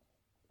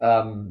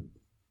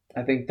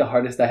 I think the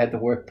hardest I had to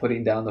work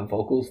putting down the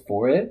vocals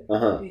for it.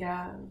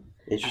 Yeah.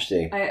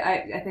 Interesting.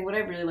 I think what I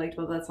really liked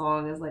about that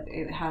song is like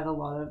it had a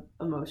lot of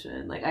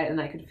emotion, like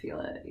I could feel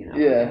it, you know.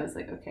 Yeah. Like, I was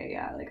like, okay,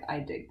 yeah, like I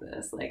dig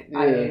this, like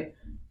Yeah.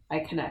 I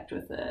connect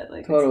with it,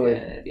 like Totally.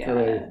 it's good. Yeah.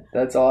 Totally.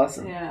 That's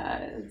awesome. Yeah,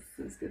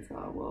 it's a good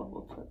song.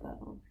 We'll put that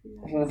on for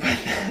you. We'll put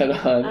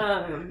that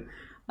on.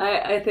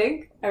 I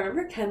think I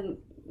remember Ken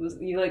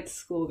you liked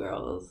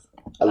Schoolgirls.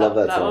 I love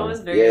that That song. one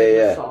was very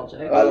nostalgic.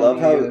 I Oh,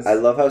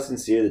 love how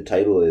sincere the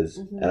title is,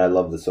 Mhm. and I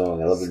love the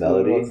song. I love the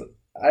melody.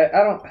 I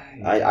don't.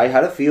 I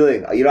had a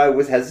feeling. I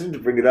was hesitant to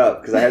bring it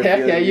up because I had a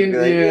feeling. Yeah, you'd be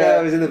like, yeah.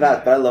 I was in the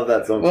past, but I love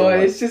that song Well, so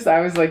much. it's just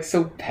I was like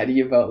so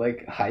petty about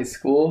like high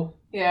school.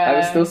 Yeah. I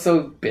was still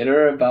so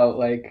bitter about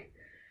like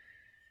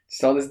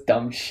just all this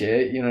dumb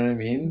shit. You know what I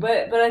mean?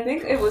 But I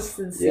think it was Yeah,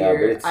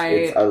 sincere. but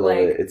I love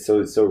it. It's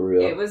so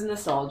real. It was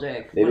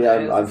nostalgic. Maybe when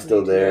I I'm was still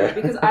listening to there. it,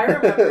 because I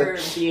remember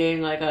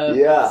being like a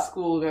Yeah.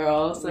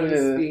 schoolgirl, so Yeah.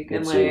 to speak, Me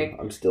and too. like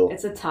I'm still.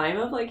 it's a time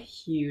of like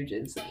huge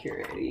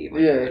insecurity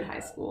when Yeah. you're in high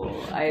school.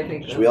 I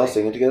think. Should we all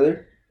sing it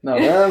together? No,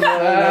 I'm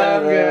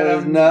good,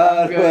 I'm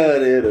not good.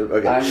 what it is.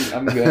 Okay. I'm good.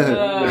 I'm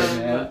good,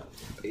 man.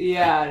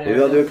 Yeah. Maybe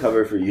I'll do a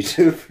cover for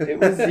YouTube. It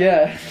was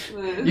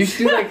You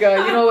should do like you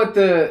know what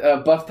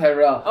the Buff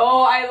Tyrell.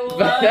 Oh, I love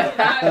that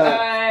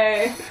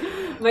guy.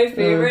 My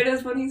favorite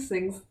is when he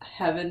sings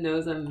 "Heaven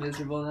Knows I'm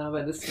Miserable Now"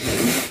 by the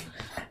Smiths,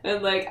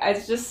 and like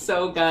it's just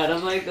so good.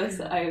 I'm like this.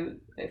 I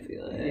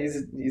feel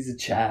it. He's a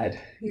Chad.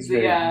 He's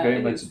very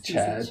very much a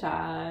Chad. He's a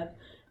Chad.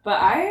 But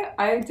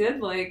I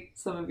did like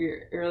some of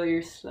your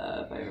earlier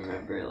stuff. I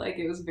remember like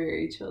it was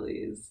very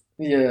Chili's.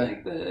 Yeah.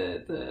 Like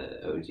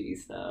the OG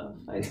stuff.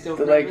 I don't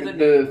The, remember like the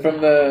the name from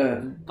now.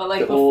 the But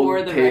like the before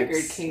old the tapes.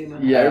 record came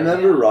out. Yeah. I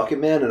remember Rocket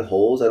Man and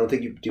Holes. I don't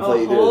think you do you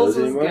play either Holes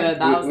of those was anymore. good.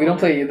 That was we don't one.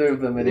 play either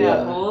of them Yeah,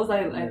 anymore. Holes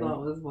I Yeah.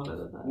 thought was one of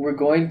the best. We're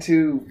going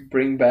to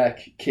bring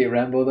back Kate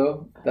Rambo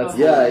though. That's Oh.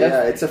 Yeah, that's,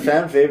 yeah, it's a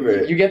fan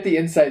favorite. You get the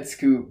inside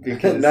scoop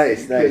because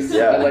Nice, because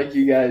yeah. I like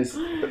you guys.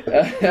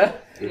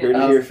 You heard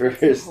it here It's a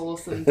first.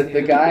 wholesome the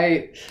tune.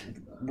 guy,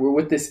 we're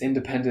with this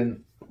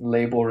independent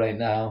label right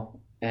now,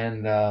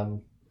 and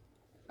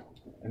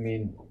I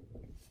mean,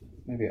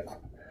 maybe I'll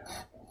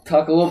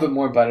talk a little bit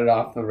more about it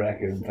off the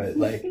record, but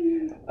like,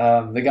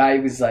 the guy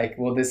was like,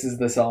 well, this is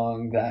the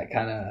song that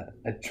kind of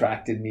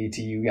attracted me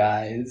to you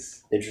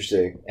guys,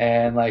 Interesting.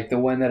 and like the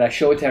one that I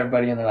show it to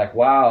everybody, and they're like,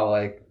 wow,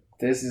 like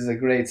this is a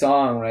great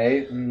song,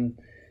 right? And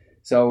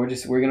so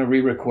we're gonna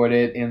re-record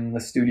it in the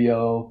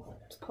studio.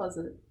 It's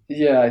pleasant.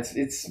 Yeah,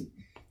 it's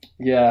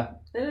yeah.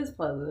 It is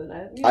pleasant.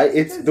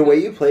 It's the way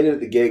you played it at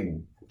the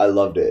gig. I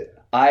loved it.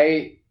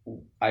 I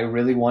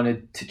really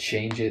wanted to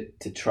change it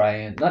to try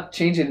and not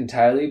change it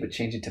entirely, but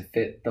change it to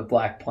fit the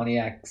Black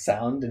Pontiac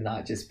sound and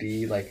not just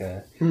be like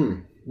a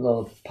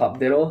little pop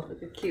diddle.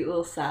 Like a cute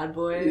little sad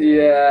boy.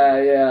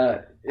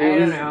 Yeah. I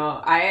don't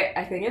know.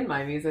 I think in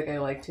my music I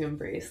like to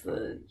embrace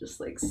the just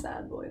like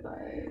sad boy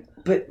vibe.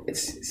 But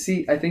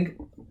I think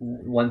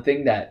one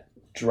thing that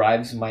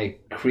drives my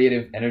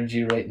creative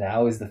energy right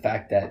now is the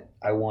fact that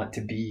I want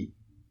to be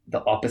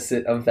the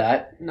opposite of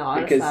that.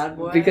 Not a sad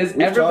boy. Because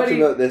We've everybody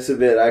talked about this a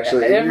bit,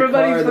 actually. In your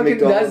everybody car in the fucking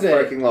McDonald's does it.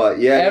 parking lot.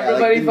 Yeah,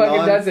 everybody the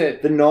fucking does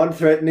it. The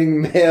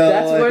non-threatening male.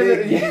 That's where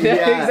the,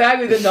 yeah.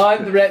 exactly the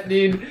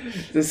non-threatening,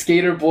 the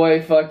skater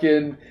boy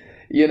fucking,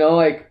 you know,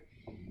 like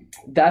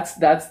that's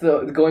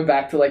the going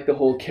back to like the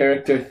whole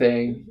character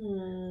thing,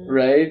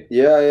 right?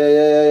 Yeah.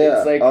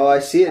 It's like- I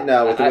see it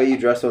now with the way you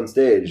dress on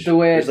stage. The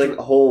way There's like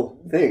a whole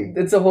thing.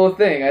 It's a whole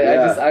thing.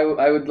 Yeah.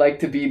 I would like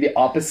to be the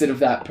opposite of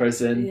that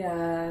person.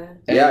 Yeah.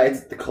 And, Yeah,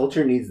 it's the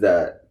culture needs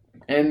that.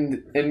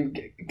 and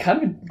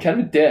kind of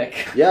a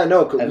dick. Yeah,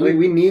 no, I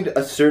we need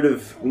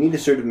assertive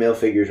male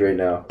figures right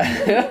now.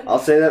 I'll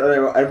say that,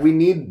 and we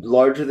need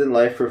larger than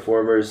life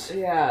performers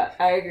Yeah,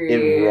 I agree.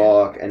 in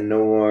rock, and no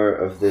more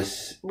of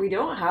this. We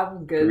don't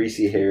have good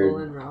Greasy people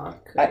haired. in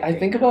rock. I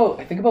think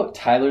about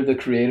Tyler the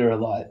Creator a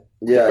lot.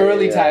 Yeah,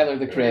 Early yeah. Tyler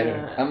the Creator.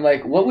 Yeah. I'm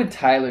like, what would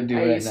Tyler do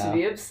I right used to now?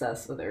 be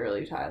obsessed with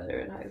early Tyler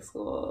in high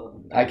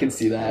school. I can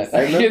see that.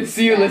 I I can remember-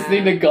 see you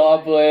listening to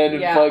Goblin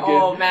and Yeah. fucking.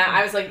 Oh man,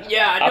 I was like,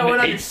 yeah, I'm no one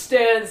an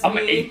understands I'm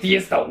me. an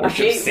atheist that I worships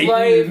hate Satan.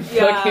 life.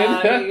 Yeah,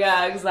 Fucking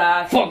yeah,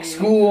 exactly. fuck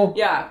school.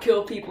 Yeah,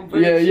 kill people.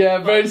 Burn Yeah,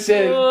 shit, burn fuck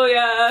shit. school,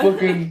 yeah.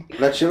 Fucking.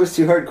 That shit was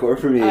too hardcore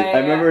for me. I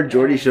remember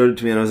Jordy showed it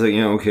to me, and I was like,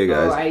 yeah, okay, Oh,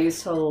 guys. I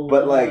used to love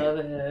But, like,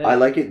 it. I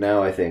like it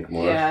now, I think,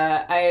 more.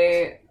 Yeah,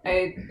 I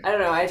don't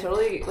know. I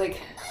totally like.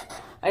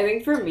 I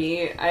think for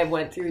me, I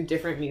went through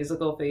different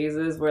musical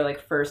phases where like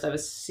first I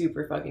was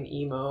super fucking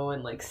emo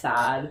and like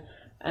sad,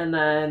 and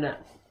then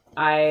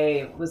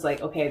I was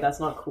like, okay, that's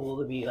not cool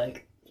to be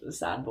like a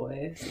sad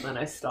boy. So then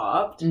I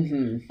stopped,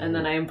 Mm-hmm. and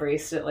then I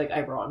embraced it like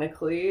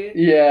ironically,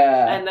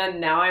 Yeah. and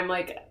then now I'm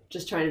like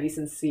just trying to be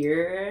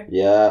sincere.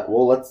 Yeah,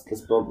 well, let's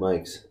bump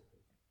mics.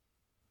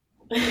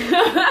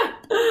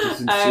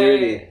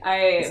 Sincerity.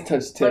 I Touch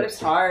but tips. it's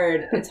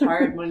hard. It's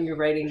hard when you're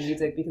writing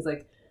music because,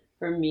 like,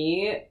 for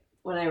me,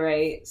 when I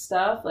write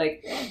stuff,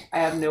 like, I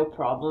have no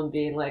problem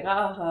being like,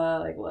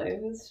 like, life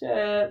is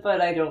shit,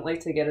 but I don't like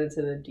to get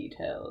into the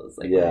details,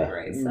 like, when Yeah. I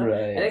write stuff.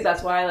 Right. I think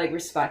that's why I, like,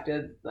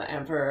 respected The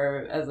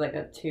Emperor as, like,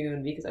 a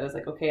tune, because I was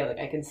like, okay, like,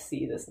 I can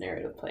see this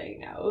narrative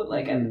playing out.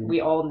 Like, and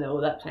we all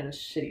know that kind of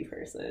shitty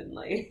person,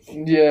 like...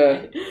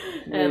 Yeah.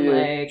 and, Yeah.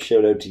 like...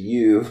 Shout out to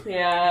you.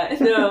 Yeah,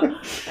 no.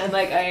 And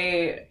like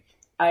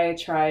I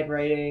tried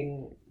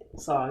writing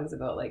songs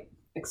about like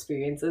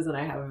experiences, and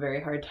I have a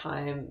very hard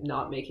time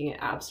not making it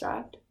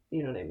abstract.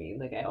 You know what I mean?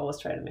 Like I always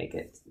try to make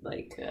it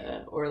like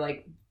or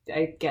like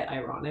I get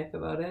ironic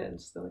about it and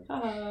just go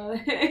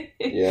like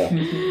Yeah.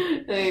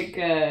 like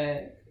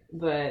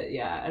but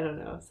yeah, I don't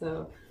know.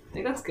 So I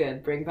think that's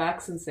good. Bring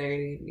back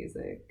sincerity in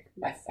music.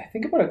 I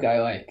think about a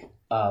guy like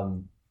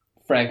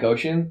Frank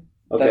Ocean.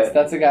 Okay.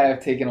 That's a guy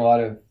I've taken a lot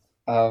of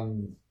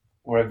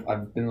where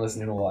I've been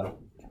listening to a lot of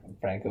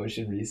Frank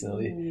Ocean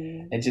recently,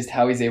 and just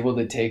how he's able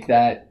to take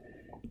that.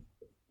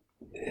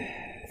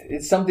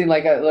 It's something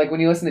like when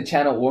you listen to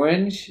Channel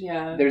Orange,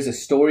 Yeah. there's a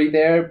story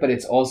there, but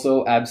it's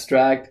also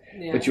abstract,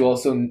 Yeah. but you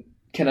also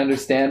can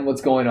understand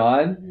what's going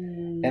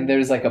on, and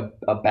there's like a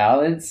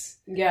balance,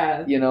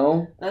 Yeah. you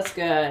know? That's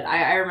good.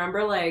 I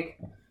remember like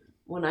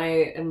when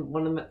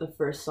one of the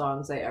first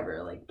songs I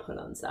ever like put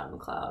on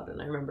SoundCloud,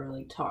 and I remember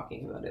like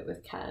talking about it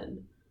with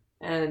Ken,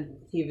 and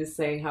he was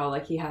saying how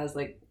like he has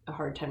like a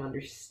hard time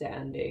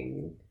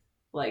understanding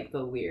like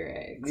the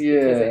lyrics. Yeah.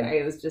 Because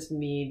it was just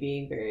me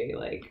being very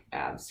like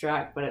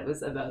abstract, but it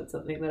was about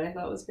something that I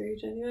thought was very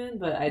genuine,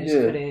 but I just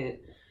Yeah. couldn't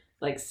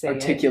like say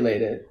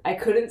Articulate it. I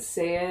couldn't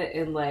say it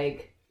in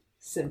like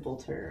simple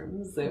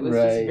terms. It was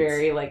Right. just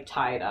very like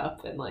tied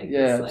up and like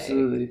Yeah, this, like,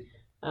 absolutely.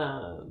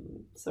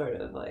 sort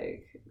of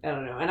like, I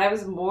don't know. And I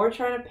was more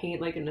trying to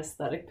paint like an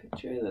aesthetic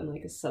picture than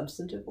like a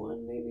substantive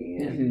one, maybe.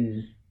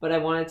 And, but I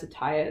wanted to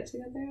tie it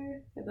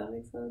together, if that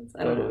makes sense.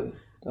 I don't know.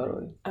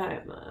 Totally.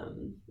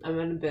 I'm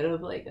in a bit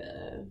of like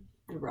a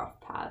rough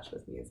patch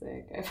with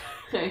music. I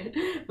find,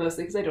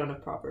 mostly because I don't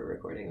have proper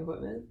recording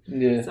equipment.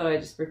 Yeah. So I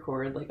just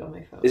record like on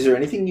my phone. Is there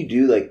anything you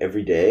do like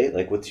every day?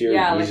 Like, what's your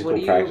musical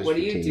practice what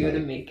do you routine do like? to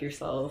make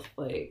yourself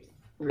like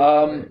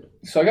record?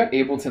 So I got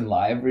Ableton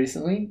Live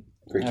recently.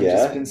 Frick I've yeah.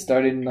 just been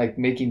starting like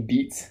making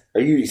beats.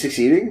 Are you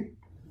succeeding?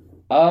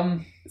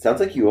 It sounds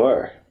like you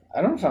are.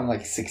 I don't know if I'm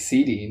like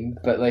succeeding,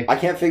 but like I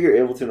can't figure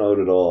Ableton out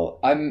at all.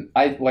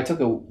 I took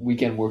a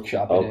weekend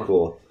workshop in it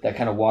Cool. that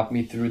kind of walked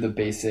me through the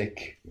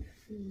basic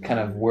kind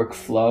of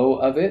workflow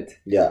of it.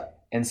 Yeah.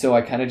 And so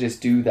I kind of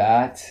just do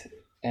that.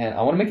 And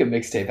I want to make a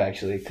mixtape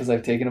actually, because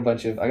I've taken a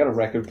bunch of. I got a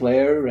record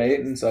player, right?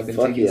 And so I've been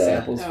Fuck taking yeah.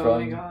 samples Oh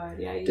from my god,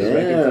 yeah. You the Damn.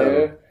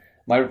 record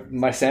player.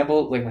 My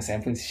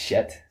sampling's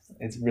shit.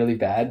 It's really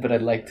bad, but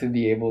I'd like to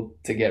be able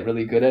to get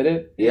really good at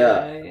it.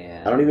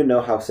 Yeah. I don't even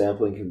know how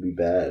sampling can be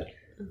bad.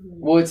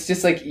 Well, it's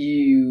just like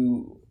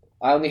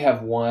I only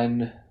have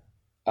one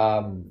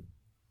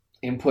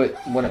input,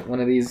 one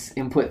of these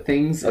input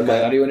things in my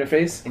Okay. audio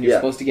interface, and you're Yeah.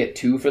 supposed to get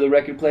two for the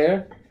record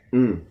player.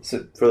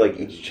 So For like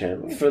each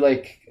channel. for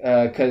like,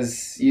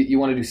 because you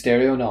want to do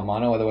stereo, not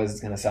mono, otherwise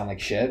it's gonna sound like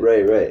shit.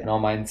 Right. And all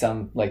mine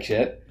sound like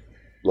shit.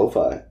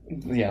 Lo-fi.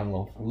 Yeah, I'm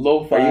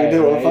lo-fi. Are you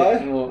into right?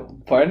 lo-fi? Well,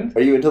 pardon?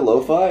 Are you into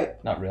lo-fi?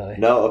 Not really.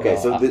 No. Okay. No,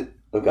 So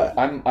okay.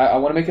 I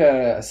want to make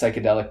a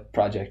psychedelic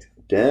project,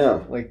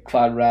 Damn. like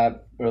cloud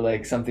rap or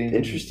like something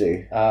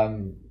Interesting.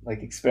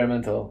 like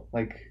experimental,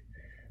 like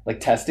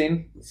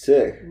testing.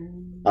 Sick.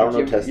 I don't know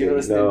You testing. ever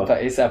listened No. to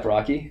ASAP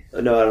Rocky?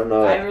 No, I don't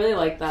know. I really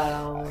like that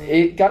album.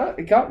 It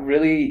got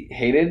really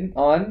hated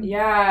on.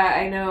 Yeah,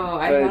 I know.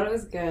 I But thought it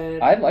was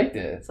good. I liked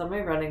it. It's on my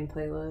running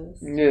playlist.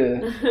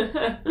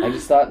 Yeah. I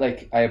just thought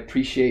like I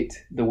appreciate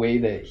the way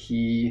that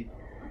he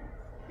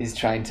is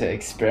trying to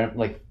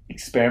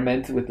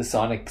experiment with the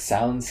sonic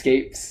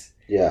soundscapes,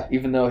 Yeah.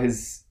 even though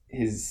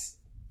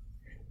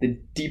the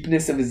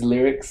deepness of his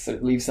lyrics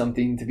leaves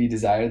something to be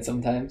desired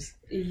sometimes.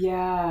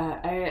 Yeah,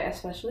 I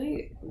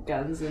especially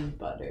Guns and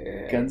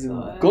Butter. Guns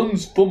I thought.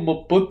 for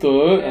my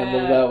butter. I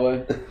love that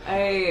one.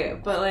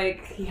 But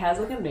like he has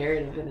like a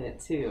narrative in it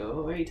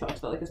too, where he talks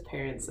about like his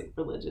parents' like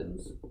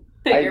religions.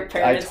 I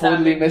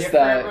totally having missed different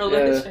that,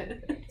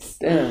 religions.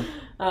 Damn.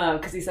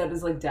 Because he said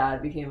his like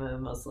dad became a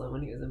Muslim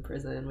when he was in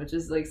prison, which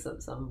is like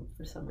some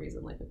for some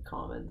reason like a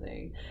common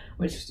thing.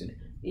 Which Interesting.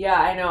 yeah,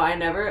 I know. I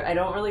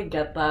don't really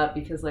get that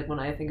because like when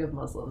I think of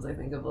Muslims, I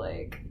think of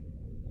like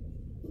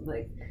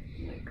my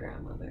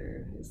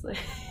grandmother who's like.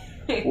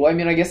 Well, I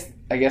mean, I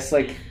guess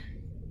like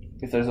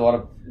if there's a lot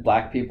of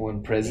black people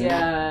in prison,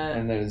 Yeah.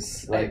 and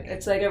there's like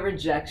it's like a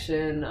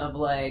rejection of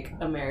like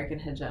American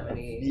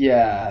hegemony.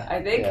 yeah,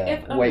 I think yeah,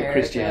 if white America,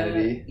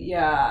 Christianity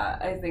yeah,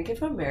 I think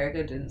if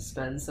America didn't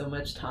spend so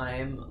much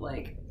time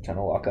like trying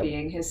to walk up.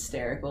 being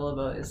hysterical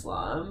about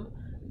Islam,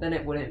 then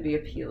it wouldn't be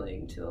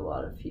appealing to a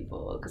lot of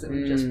people because it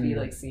would just be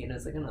like seen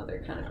as like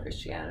another kind of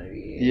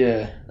Christianity.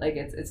 Yeah, Like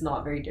it's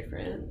not very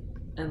different,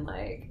 and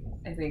like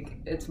I think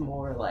it's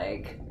more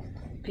like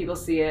people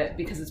see it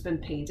because it's been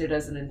painted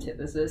as an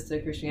antithesis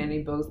to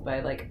Christianity both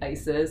by like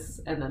ISIS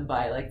and then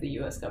by like the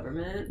US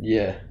government.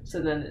 yeah,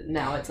 So then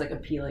now it's like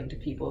appealing to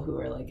people who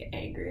are like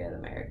angry at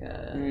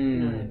America. You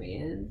know what I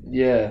mean?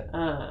 yeah.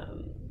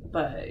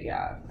 But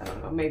yeah, I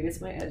don't know. Maybe it's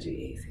my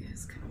edgy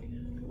atheist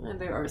coming out. And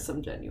there are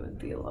some genuine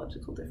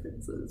theological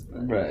differences.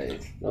 But,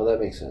 Right. No, that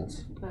makes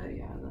sense. But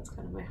yeah, that's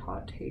kind of my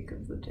hot take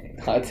of the day.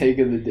 Hot take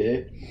of the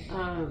day.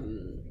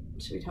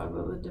 Should we talk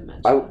about the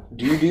dementia?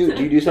 Do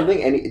you do something?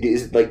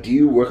 Do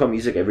you work on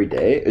music every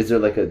day? Is there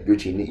like a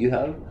routine that you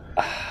have?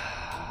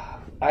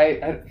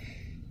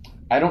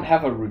 I don't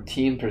have a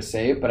routine per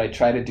se, but I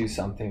try to do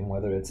something,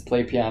 whether it's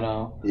play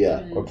piano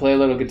Yeah. or play a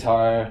little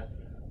guitar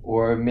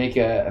or make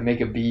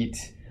a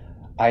beat.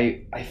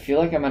 I feel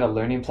like I'm at a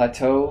learning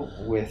plateau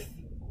with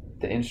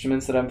the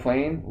instruments that I'm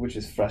playing, which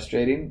is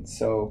frustrating.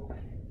 So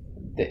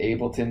the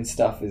Ableton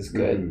stuff is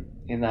good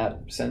in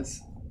that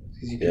sense,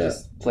 because you can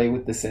just play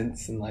with the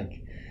synths and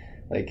like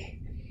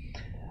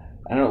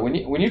I don't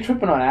know, when you're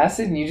tripping on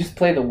acid and you just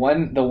play the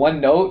one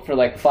note for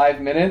like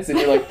 5 minutes and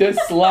you're like, this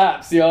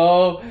slaps,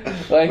 yo.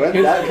 Like,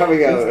 When's that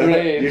coming out? it's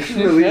great. You should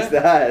release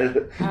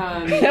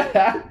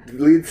that.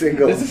 Lead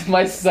single. This is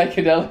my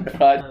psychedelic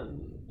project.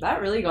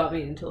 That really got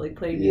me into like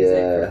playing music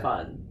for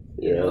fun.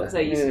 You know, because I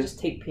used Yeah. to just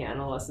take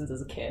piano lessons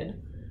as a kid,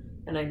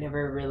 and I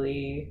never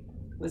really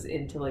was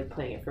into like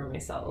playing it for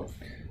myself.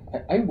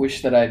 I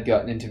wish that I had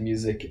gotten into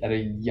music at a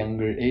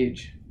younger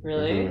age.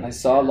 Really, I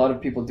saw a lot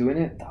of people doing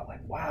it. Thought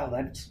like, wow,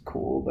 that's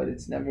cool, but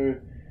it's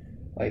never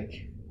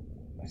like.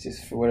 It's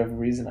just for whatever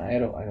reason I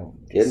don't.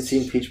 You haven't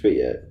seen Peach Pit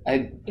yet.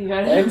 I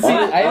haven't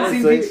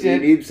seen Peach You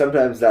Pit. need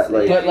sometimes that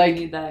like. But like, you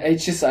need that.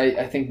 it's just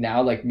I think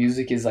now like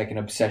music is like an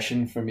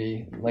obsession for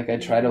me. Like I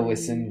try to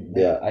listen.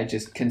 Yeah. I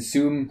just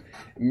consume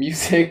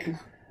music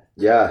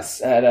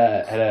Yes. at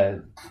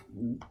a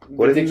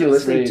What have you been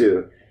ridiculous listening rate.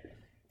 to?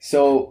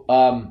 So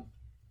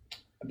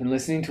I've been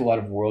listening to a lot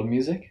of world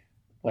music.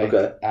 Like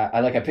Okay.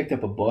 I picked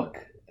up a book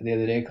the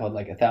other day called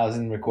like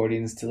 1,000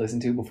 recordings to listen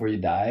to before you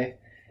die,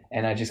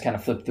 and I just kind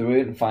of flip through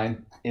it and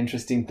find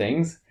interesting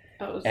things.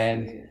 Oh,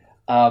 And sweet.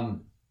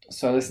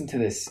 So I listened to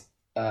this.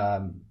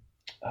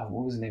 What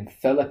was his name?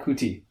 Fela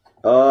Kuti.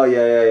 Oh yeah,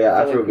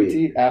 Fela Afrobeat.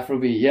 Kuti?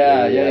 Afrobeat.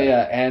 Yeah.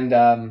 Yeah. And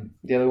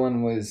the other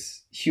one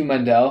was Hugh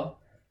Mandel.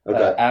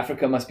 Okay.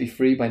 Africa Must Be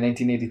Free by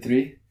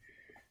 1983.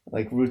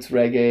 Like roots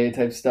reggae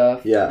type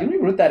stuff. Yeah. You know, he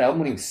wrote that album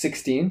when he was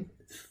 16.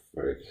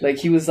 Frick. Like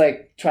he was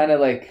like trying to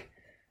like,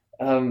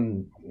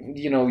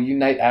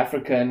 unite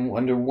Africa and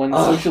under one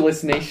Oh,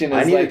 socialist nation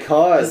I as need like a a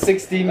cause.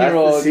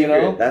 16-year-old. That's the You know.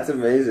 secret. That's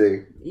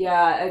amazing.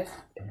 Yeah, it's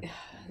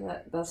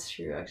that's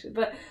true actually.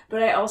 But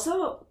I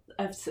also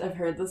I've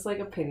heard this like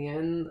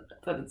opinion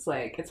that it's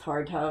like it's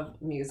hard to have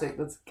music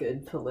that's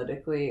good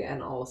politically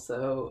and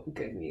also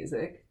good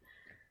music.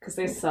 Because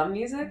there's some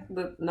music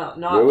that not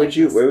Where would like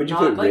you- this, where would you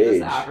not put like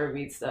this Rage?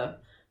 Afrobeat stuff,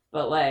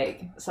 but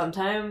like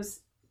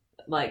sometimes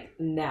like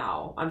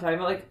now I'm talking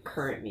about like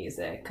current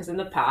music because in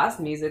the past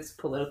music's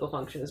political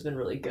function has been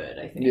really good,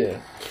 I think.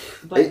 Yeah.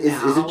 But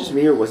Is it just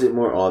me, or was it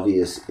more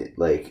obvious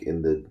like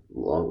in the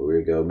longer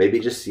ago? Maybe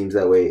it just seems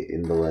that way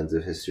in the lens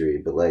of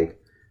history, but like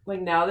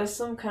Like now there's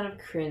some kind of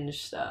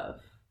cringe stuff.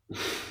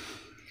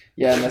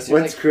 Yeah, unless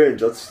you're what's like,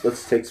 cringe?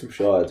 Let's take some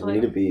shots. We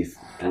Like, need a beef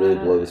to really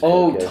blow this.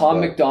 oh, podcast Tom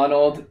up.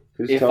 McDonald.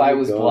 Who's If Tom I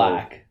Was McDonald?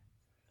 Black.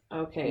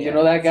 Okay. You yeah.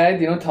 know that guy?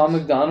 Do you know Tom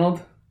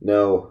McDonald?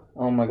 No.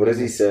 Oh my god. What does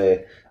he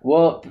say?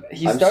 Well,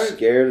 he I'm started.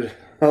 scared.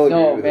 I'll agree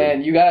No, with man,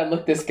 him. you gotta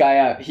look this guy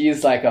up. He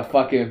is like a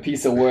fucking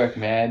piece of work,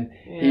 man.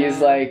 He is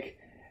Yeah. like,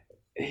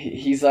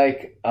 he's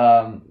like,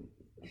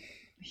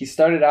 he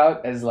started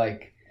out as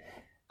like,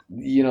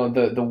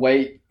 the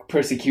white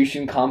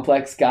persecution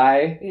complex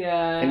guy,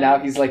 Yeah. and now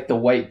he's like the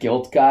white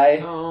guilt guy.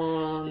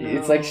 Oh, no.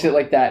 It's like shit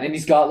like that, and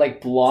he's got like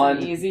blonde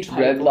It's an easy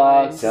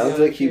dreadlocks, pipeline. Sounds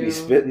like he'd be Too.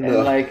 spitting and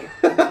though. like,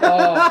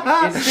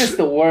 oh, it's just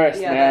the worst,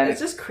 Yeah, man. it's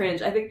just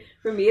cringe. I think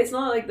for me, it's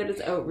not like that.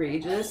 It's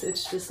outrageous.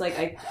 It's just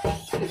like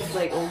it's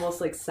like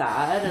almost like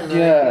sad, and then I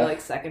Yeah. feel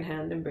like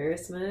secondhand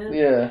embarrassment.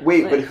 Yeah.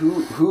 Wait, like- but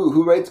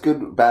who writes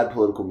good bad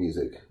political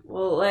music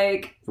Well,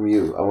 like from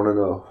you? I want to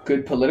know.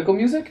 Good political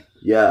music?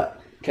 Yeah,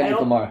 Kendrick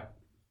don't- Lamar.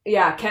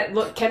 yeah,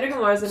 Kendrick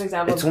Lamar is an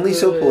example. it's of only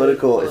so good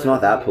political. It's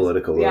not that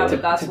political. Yeah, though.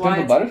 but that's To why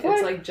Pimp a Butterfly?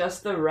 it's like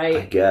just the I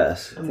right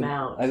guess.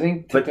 amount. I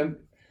think. But-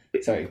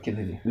 Sorry,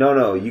 continue.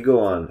 No, you go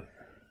on.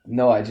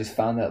 No, I just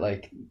found that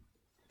like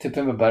To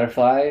Pimp a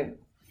Butterfly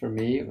for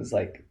me it was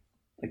like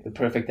the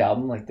perfect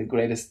album, like the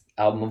greatest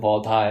album of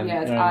all time.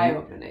 yeah, it's you know what I mean?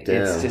 eye-opening.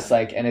 Damn. It's just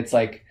like, and it's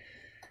like,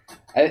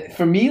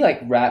 for me, like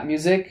rap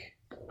music.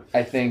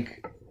 I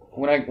think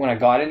when I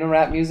got into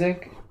rap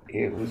music,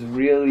 it was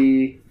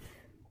really.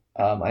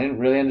 I didn't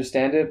really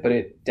understand it, but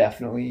it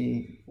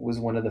definitely was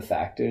one of the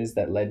factors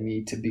that led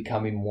me to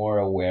becoming more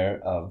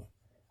aware of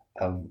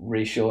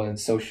racial and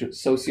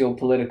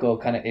socio-political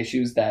kind of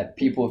issues that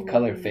people of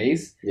color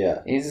face Yeah.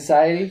 in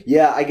society.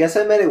 Yeah, I guess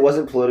I meant it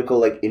wasn't political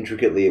like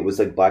intricately. It was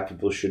like black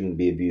people shouldn't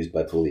be abused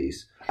by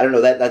police. I don't know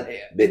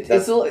It's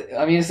that's a,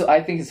 I mean,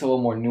 I think it's a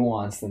little more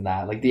nuanced than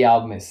that. Like the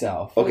album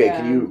itself. okay. Yeah.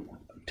 Can you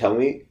tell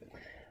me?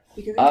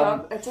 Because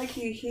it's like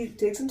he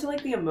digs into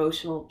like the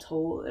emotional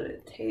toll that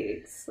it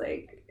takes.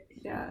 Like,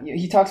 yeah.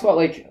 He talks about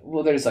like,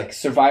 well, there's like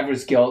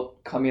survivor's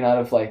guilt coming out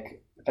of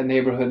like a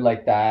neighborhood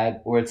like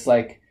that, where it's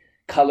like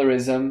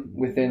colorism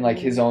within like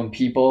his own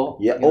people.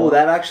 Yeah. you know?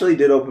 That actually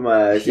did open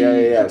my eyes. He,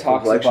 Yeah. he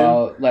talks Complexion.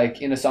 about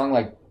like in a song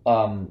like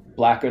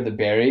Blacker the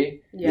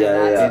Berry.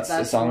 Yeah. It's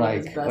a song one of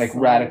his like best like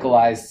songs.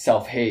 radicalized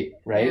self-hate,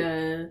 right?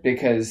 Yeah.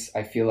 Because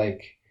I feel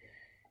like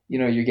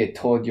you get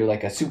told you're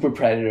like a super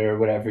predator or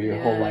whatever your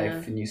whole Yeah.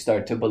 life, and you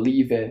start to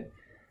believe it.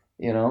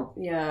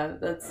 Yeah,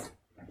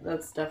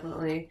 that's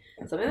definitely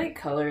something. Like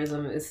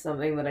colorism is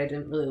something that I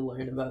didn't really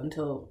learn about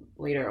until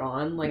later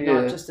on. Like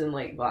Yeah. not just in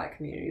like black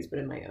communities, but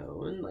in my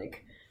own.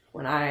 Like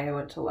when I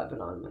went to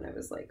Lebanon when I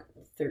was like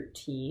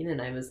 13, and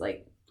I was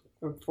like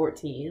or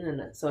 14,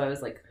 and so I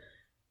was like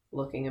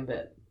looking a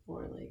bit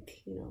more like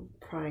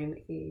prime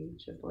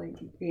age of like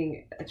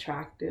being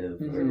attractive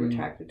or Mhm.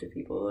 attracted to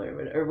people,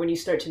 or when you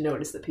start to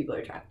notice that people are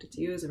attracted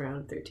to you is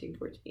around 13,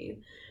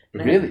 14.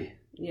 And I- Really?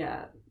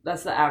 yeah,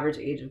 that's the average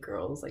age of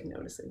girls, like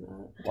noticing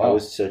that. I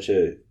was such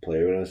a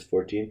player when I was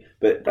 14,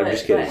 but I'm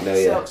just kidding. No,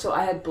 so, yeah. so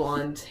I had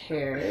blonde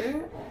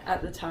hair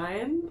at the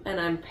time, and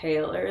I'm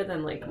paler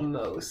than like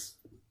most.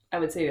 I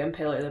would say I'm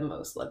paler than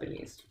most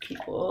Lebanese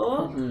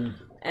people, Mhm.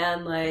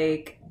 and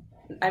like,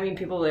 I mean,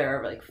 people there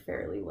are like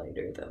fairly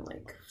lighter than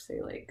like say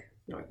like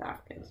North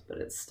Africans, but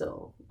it's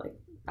still like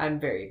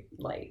I'm very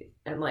light,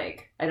 and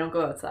like I don't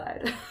go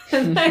outside.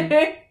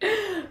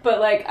 But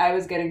like I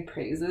was getting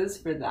praises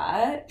for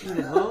that,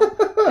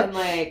 and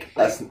like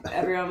That's-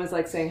 everyone was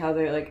like saying how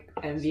they're like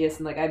envious,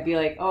 and like I'd be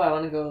like, oh, I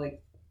want to go like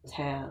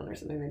tan or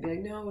something. They'd be like,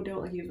 no,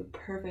 don't, like you have a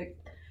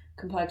perfect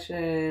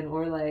complexion,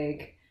 or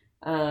like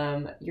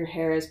your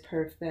hair is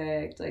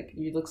perfect, like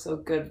you look so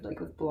good like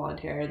with blonde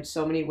hair. And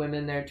so many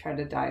women there try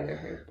to dye their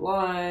hair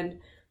blonde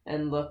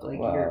and look like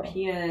Wow.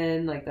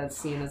 European, like that's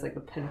seen as like the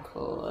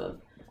pinnacle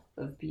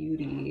of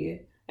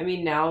beauty. I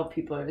mean, now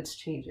it's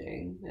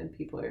changing, and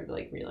people are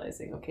like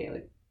realizing, okay,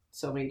 like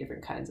so many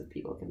different kinds of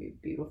people can be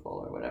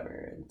beautiful or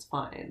whatever, and it's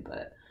fine.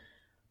 But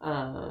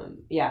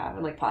yeah,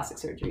 and like plastic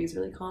surgery is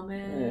really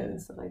common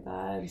and stuff like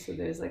that. And so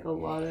there's like a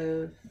lot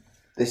of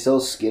They sell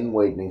skin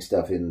whitening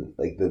stuff in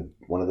like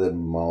one of the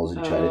malls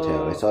in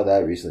Chinatown. I saw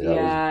that recently.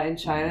 That in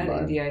China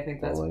and India, I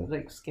think that's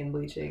like skin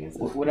bleaching.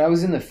 When I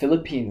was in the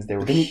Philippines, there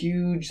were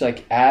huge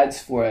like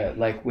ads for it,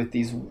 like with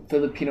these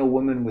Filipino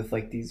women with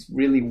like these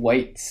really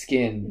white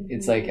skin.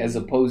 It's like as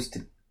opposed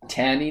to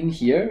tanning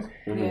here,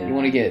 you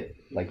want to get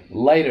like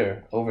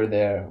lighter over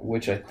there,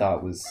 which I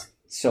thought was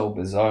so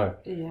bizarre.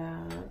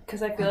 Yeah,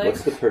 because I feel like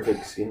what's the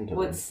perfect skin tone?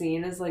 What's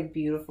seen as like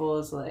beautiful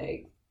is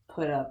like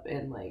put up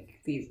in like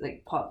these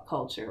like pop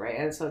culture, right?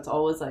 And so it's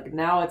always like,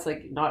 now it's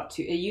like not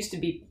too, it used to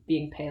be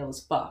being pale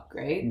as fuck,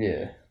 right?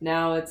 Yeah.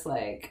 Now it's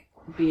like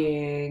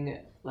being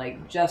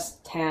like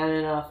just tan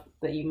enough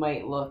that you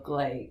might look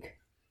like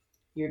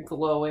you're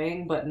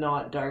glowing, but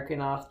not dark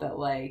enough that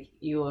like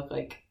you look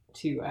like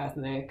too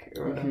ethnic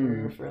or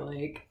whatever, for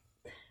like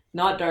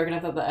not dark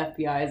enough that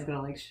the FBI is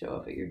gonna like show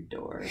up at your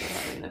door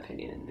having an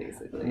opinion,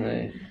 basically.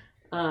 Right.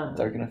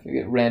 Dark enough to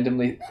get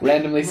randomly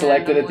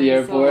selected at the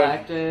airport.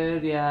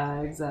 Selected,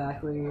 yeah,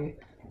 exactly.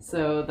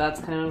 So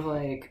that's kind of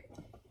like,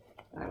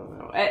 I don't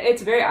know.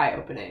 It's very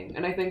eye-opening,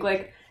 and I think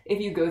like if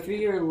you go through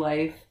your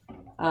life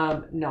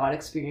not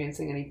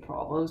experiencing any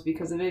problems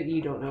because of it,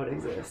 you don't know it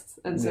exists,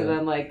 and so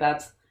then like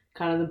that's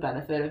kind of the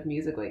benefit of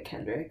music like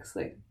Kendrick's.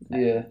 Like,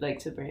 like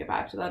to bring it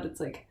back to that,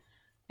 it's like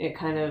it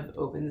kind of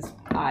opens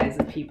eyes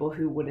of people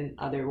who wouldn't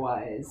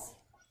otherwise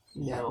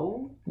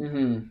know.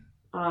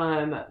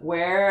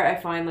 Where I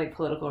find like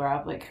political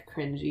rap like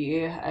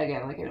cringy,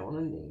 again, like I don't want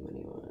to name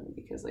anyone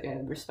because like I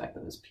respect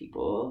them as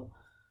people,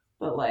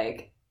 but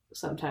like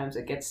sometimes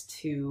it gets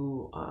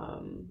too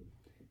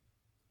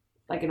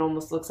like it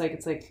almost looks like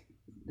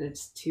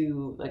it's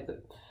too like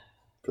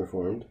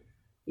performed.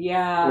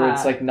 Yeah. Or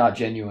it's like not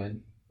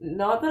genuine.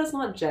 Not that it's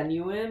not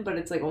genuine, but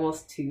it's like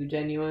almost too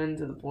genuine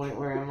to the point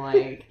where I'm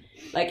like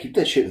keep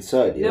that shit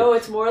inside. Yeah. No,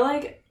 it's more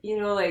like, you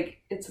know,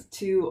 like it's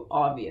too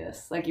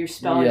obvious. Like you're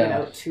spelling it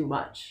out too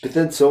much. But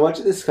then so much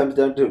of this comes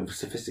down to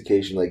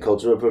sophistication, like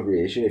cultural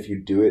appropriation. If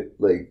you do it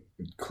like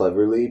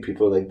cleverly,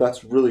 people are like,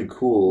 "That's really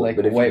cool." Like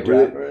but if white you do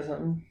rapper or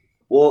something.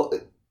 Well,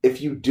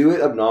 if you do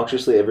it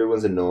obnoxiously,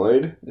 everyone's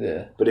annoyed.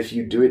 Yeah. But if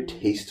you do it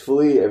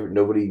tastefully,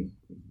 nobody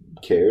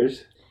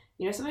cares.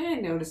 You know, something I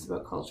noticed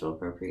about cultural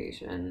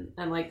appropriation,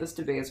 and like this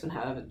debate's been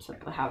having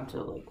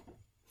to like,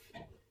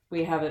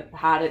 we haven't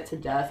had it to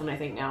death, and I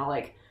think now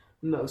like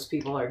most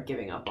people are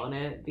giving up on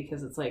it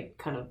because it's like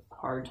kind of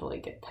hard to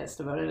like get pissed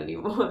about it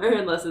anymore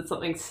unless it's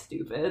something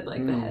stupid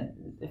like the head,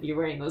 if you're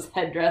wearing those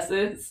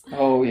headdresses.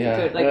 Oh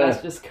yeah, like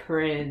that's just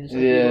cringe.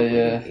 Like, you look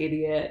like an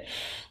idiot.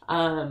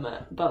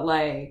 But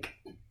like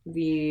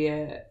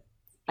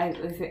I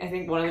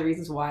think one of the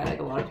reasons why like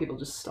a lot of people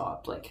just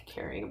stopped like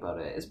caring about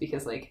it is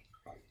because like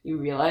you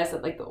realize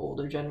that like the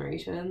older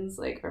generations,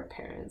 like our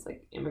parents,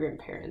 like immigrant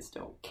parents,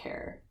 don't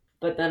care.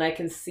 But then I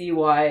can see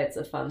why it's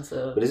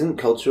offensive. But isn't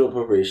cultural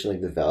appropriation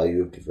like the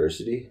value of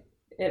diversity?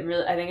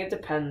 I think it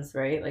depends,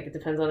 right? Like it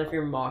depends on if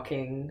you're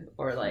mocking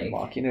or like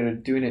mocking it or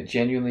doing it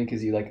genuinely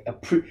because you like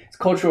it's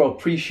cultural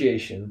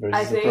appreciation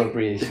versus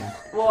appropriation.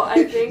 Well,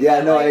 I think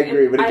I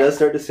agree, but it does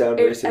start to sound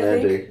very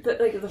semantic.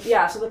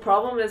 So the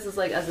problem is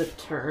like as a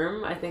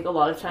term, I think a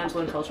lot of times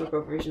when cultural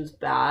appropriation is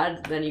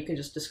bad, then you can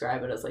just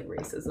describe it as like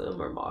racism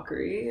or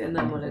mockery, and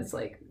then when it's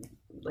like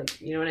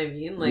you know what I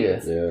mean? Like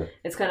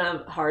it's kind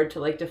of hard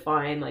to like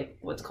define like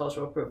what's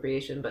cultural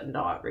appropriation but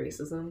not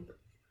racism.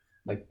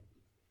 Like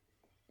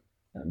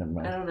never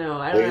mind. I don't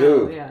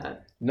know. Yeah.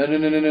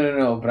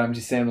 No. But I'm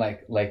just saying,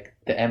 like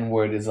the N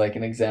word is like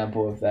an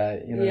example of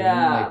that. You know? Yeah, what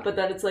I mean? Like, but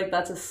then it's like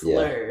that's a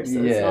slur,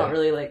 so it's not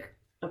really like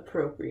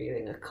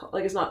appropriating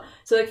like it's not.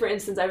 So like for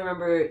instance, I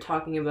remember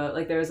talking about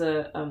like there was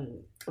a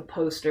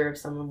poster of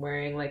someone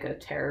wearing like a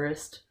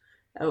terrorist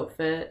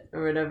outfit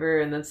or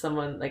whatever, and then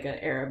someone like an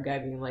Arab guy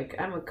being like,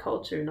 "I'm a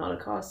culture, not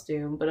a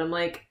costume," but I'm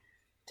like,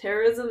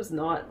 terrorism's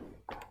not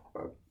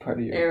part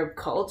of your Arab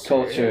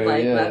culture.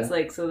 Like that's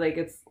like, so like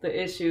it's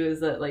the issue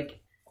is that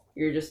like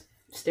you're just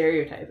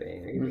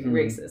stereotyping or you're being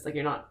racist, like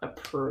you're not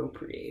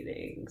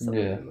appropriating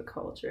something from the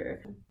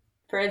culture.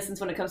 For instance,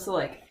 when it comes to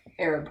like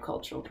Arab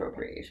cultural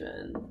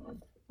appropriation,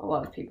 a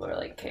lot of people are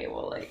like, okay,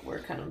 well like we're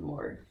kind of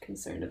more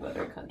concerned about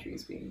our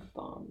countries being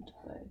bombed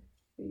by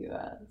the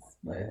US.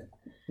 But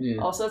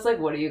also it's like,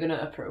 what are you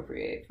gonna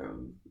appropriate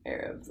from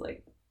Arabs?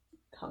 Like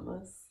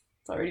hummus?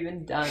 It's already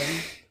been done.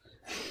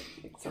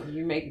 Like, so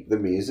you make the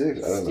music,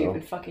 I don't know.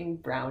 Stupid fucking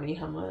brownie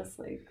hummus,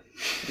 like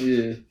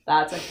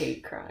that's a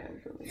hate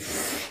crime for me.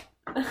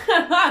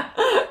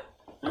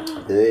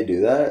 Do they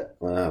do that?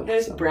 Wow.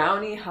 There's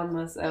brownie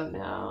hummus out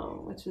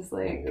now, which is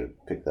like, I'm gonna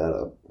pick that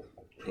up.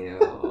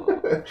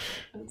 Ew.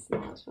 That's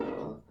not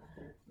true.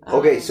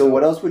 Okay, so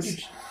what else would you?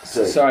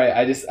 Sorry,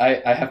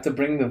 I have to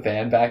bring the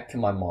van back to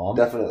my mom.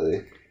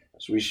 Definitely.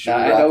 So we should.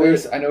 I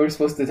know we're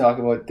supposed to talk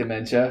about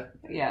dementia.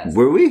 Yes.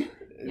 Were we?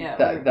 Yeah,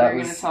 That- we're that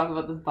going to was- talk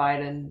about the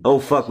Biden. Oh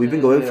fuck, we've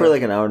been going for Yeah.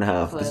 like an hour and a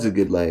half. This is a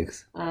good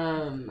length.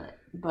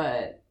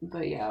 But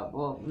yeah,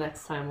 well,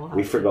 next time we'll have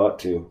We to- forgot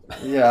to.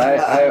 Yeah,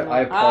 I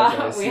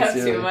apologize. we have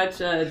sincerely. too much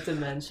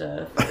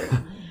dementia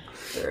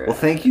for Well,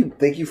 thank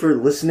you for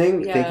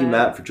listening. Thank you, Yeah.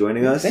 Matt, for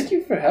joining us. Thank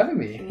you for having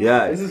me.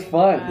 Yeah. This is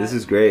fun. This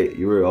is great.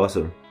 You were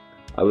awesome.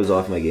 I was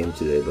off my game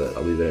today, but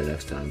I'll be better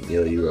next time.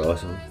 Neil, you were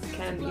awesome.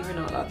 Ken, you were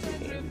not up to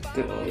game.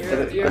 Did-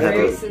 You're I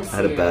very had sincere. I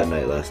had a bad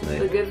night last The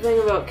night. good thing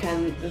about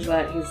Ken is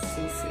that he's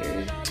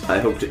sincere. I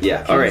hope to.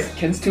 Yeah. All right.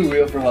 Ken's too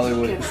real for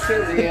Hollywood. Ken's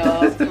too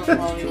real for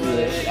Hollywood.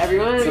 That's what I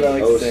Everyone,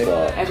 like Oh, to say.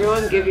 stop.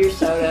 everyone, give your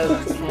shout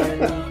out to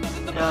Ken.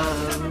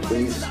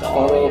 Please stop.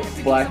 Follow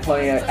Black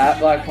Pontiac at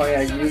Black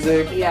Pontiac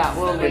Music. Yeah,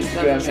 we'll link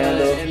them Instagram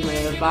handle. in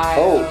the bio.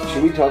 Oh,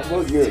 should we talk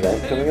about your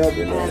event coming up?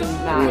 Or And no?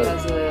 Matt Really?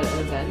 has an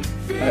event.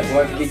 I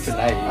have a gig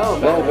tonight. Oh,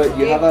 No, Matt but has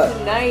you have a-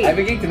 tonight. I have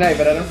a gig tonight,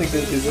 but I don't think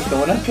is this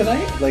going up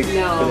tonight? Like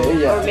No, today?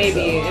 Yeah. or maybe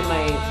so- it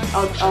might.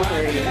 I'll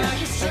hurry you. I'll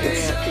hurry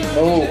you.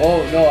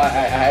 Oh no!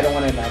 I don't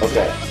want to announce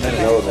Okay. that.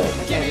 No event.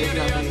 Okay, there's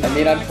nothing. I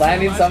mean, I'm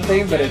planning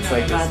something, but it's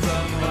like That's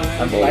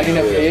I'm planning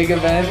a big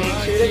event. Make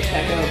sure to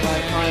check out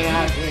Black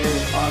Pontiac.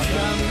 It's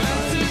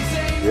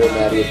awesome. Real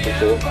Maddie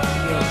official.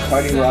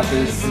 Party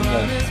rockers in the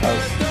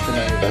house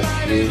tonight. That's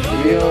you.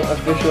 Real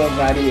official,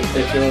 Maddie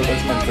official.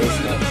 That's my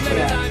personal.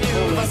 Yeah.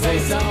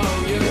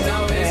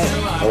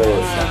 Oh,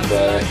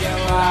 bye.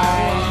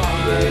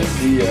 Bye.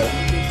 See ya.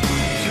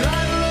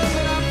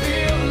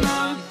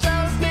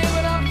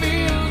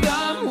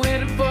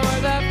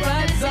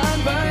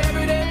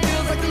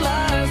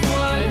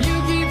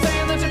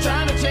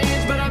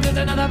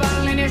 Another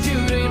battle in your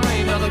shooting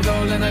range. All the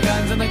gold and the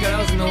guns and the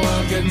girls in the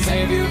world couldn't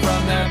save you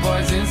from their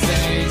poison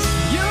stage.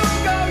 You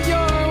go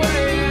your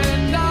way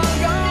and I'll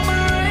go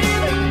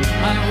mine.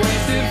 I've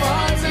wasted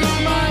far too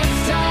much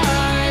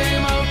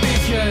time. Oh,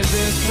 because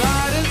this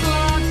heart is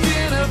locked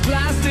in a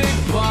plastic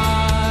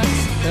box.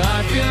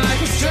 I feel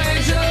like a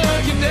stranger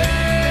looking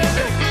dead.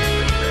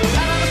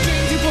 Out of the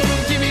strings you pull,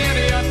 keep me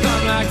under your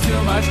thumb like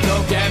too much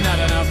coke and not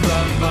enough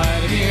love.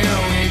 But here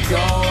we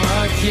go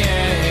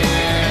again.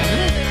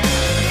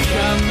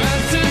 Come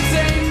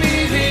entertain me,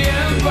 the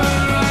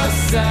emperor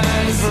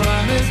says.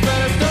 From his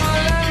pedestal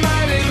and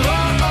mighty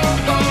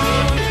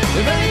throne.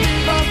 If anything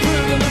falls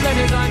through, then the blame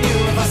is on you.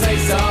 If I say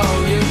so,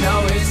 you know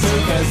it's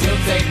true. 'Cause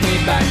you'll take me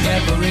back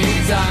every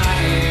time.